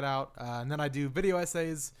check that out. And then I do video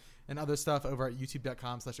essays and other stuff over at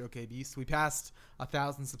youtube.com/okbeast. We passed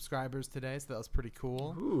 1,000 subscribers today, so that was pretty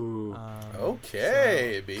cool. Ooh.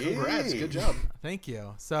 Congrats, good job. Thank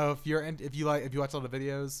you. So if you watch all the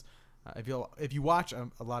videos, if you watch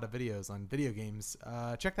a lot of videos on video games,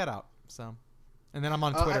 check that out. So, and then I'm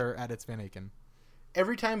on Twitter at It's Van Aken.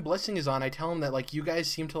 Every time Blessing is on, I tell him that like you guys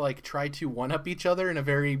seem to like try to one up each other in a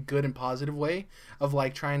very good and positive way of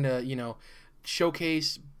like trying to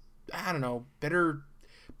showcase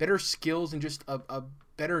better skills and just a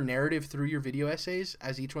better narrative through your video essays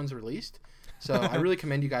as each one's released. So I really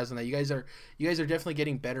commend you guys on that. You guys are definitely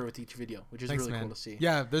getting better with each video, which is really cool to see.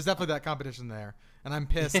 Yeah, there's definitely that competition there, and I'm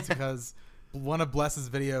pissed because one of Bless's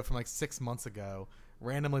video from like 6 months ago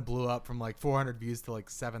randomly blew up from like 400 views to like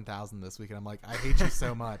 7,000 this week, and I'm like, I hate you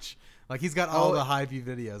so much. Like he's got all the high view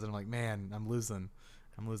videos, and I'm like, man, I'm losing.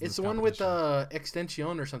 It's the one with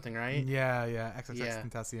Extension or something, right? Yeah,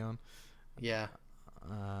 Extension. Yeah.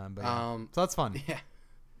 So that's fun. Yeah.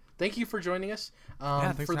 Thank you for joining us.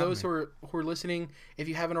 For those who are listening, if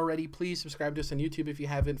you haven't already, please subscribe to us on YouTube. If you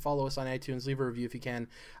haven't, follow us on iTunes. Leave a review if you can.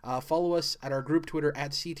 Follow us at our group Twitter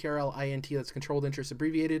at CTRLINT. That's Controlled Interest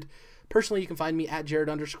Abbreviated. Personally, you can find me at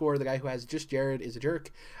Jared_. The guy who has just Jared is a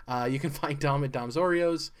jerk. You can find Dom at Dom's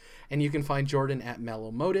Oreos, and you can find Jordan at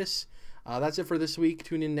Mellow Modus. That's it for this week.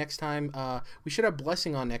 Tune in next time. We should have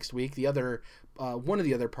Blessing on next week. The other one of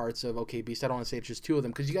the other parts of OK Beast. I don't want to say it's just two of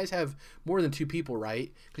them because you guys have more than two people,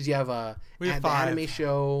 right? Because you have we have the 5. Anime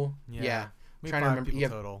Show. Yeah. We have 5 people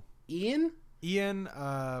total. Ian,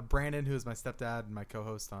 Brandon, who is my stepdad and my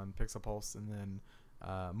co-host on Pixel Pulse, and then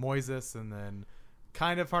Moises, and then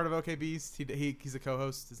kind of part of OK Beast. He's a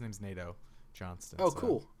co-host. His name's Nato Johnston. Oh,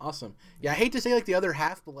 cool. Awesome. Yeah, I hate to say like the other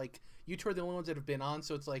half, but like you two are the only ones that have been on,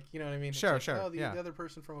 so it's like, you know what I mean? Sure, like, sure. Oh, the other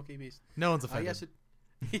person from OK Beast. No one's offended. Yes,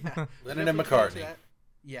 yeah. Lennon and McCartney.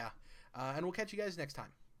 Yeah. And we'll catch you guys next time.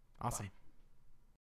 Awesome. Bye.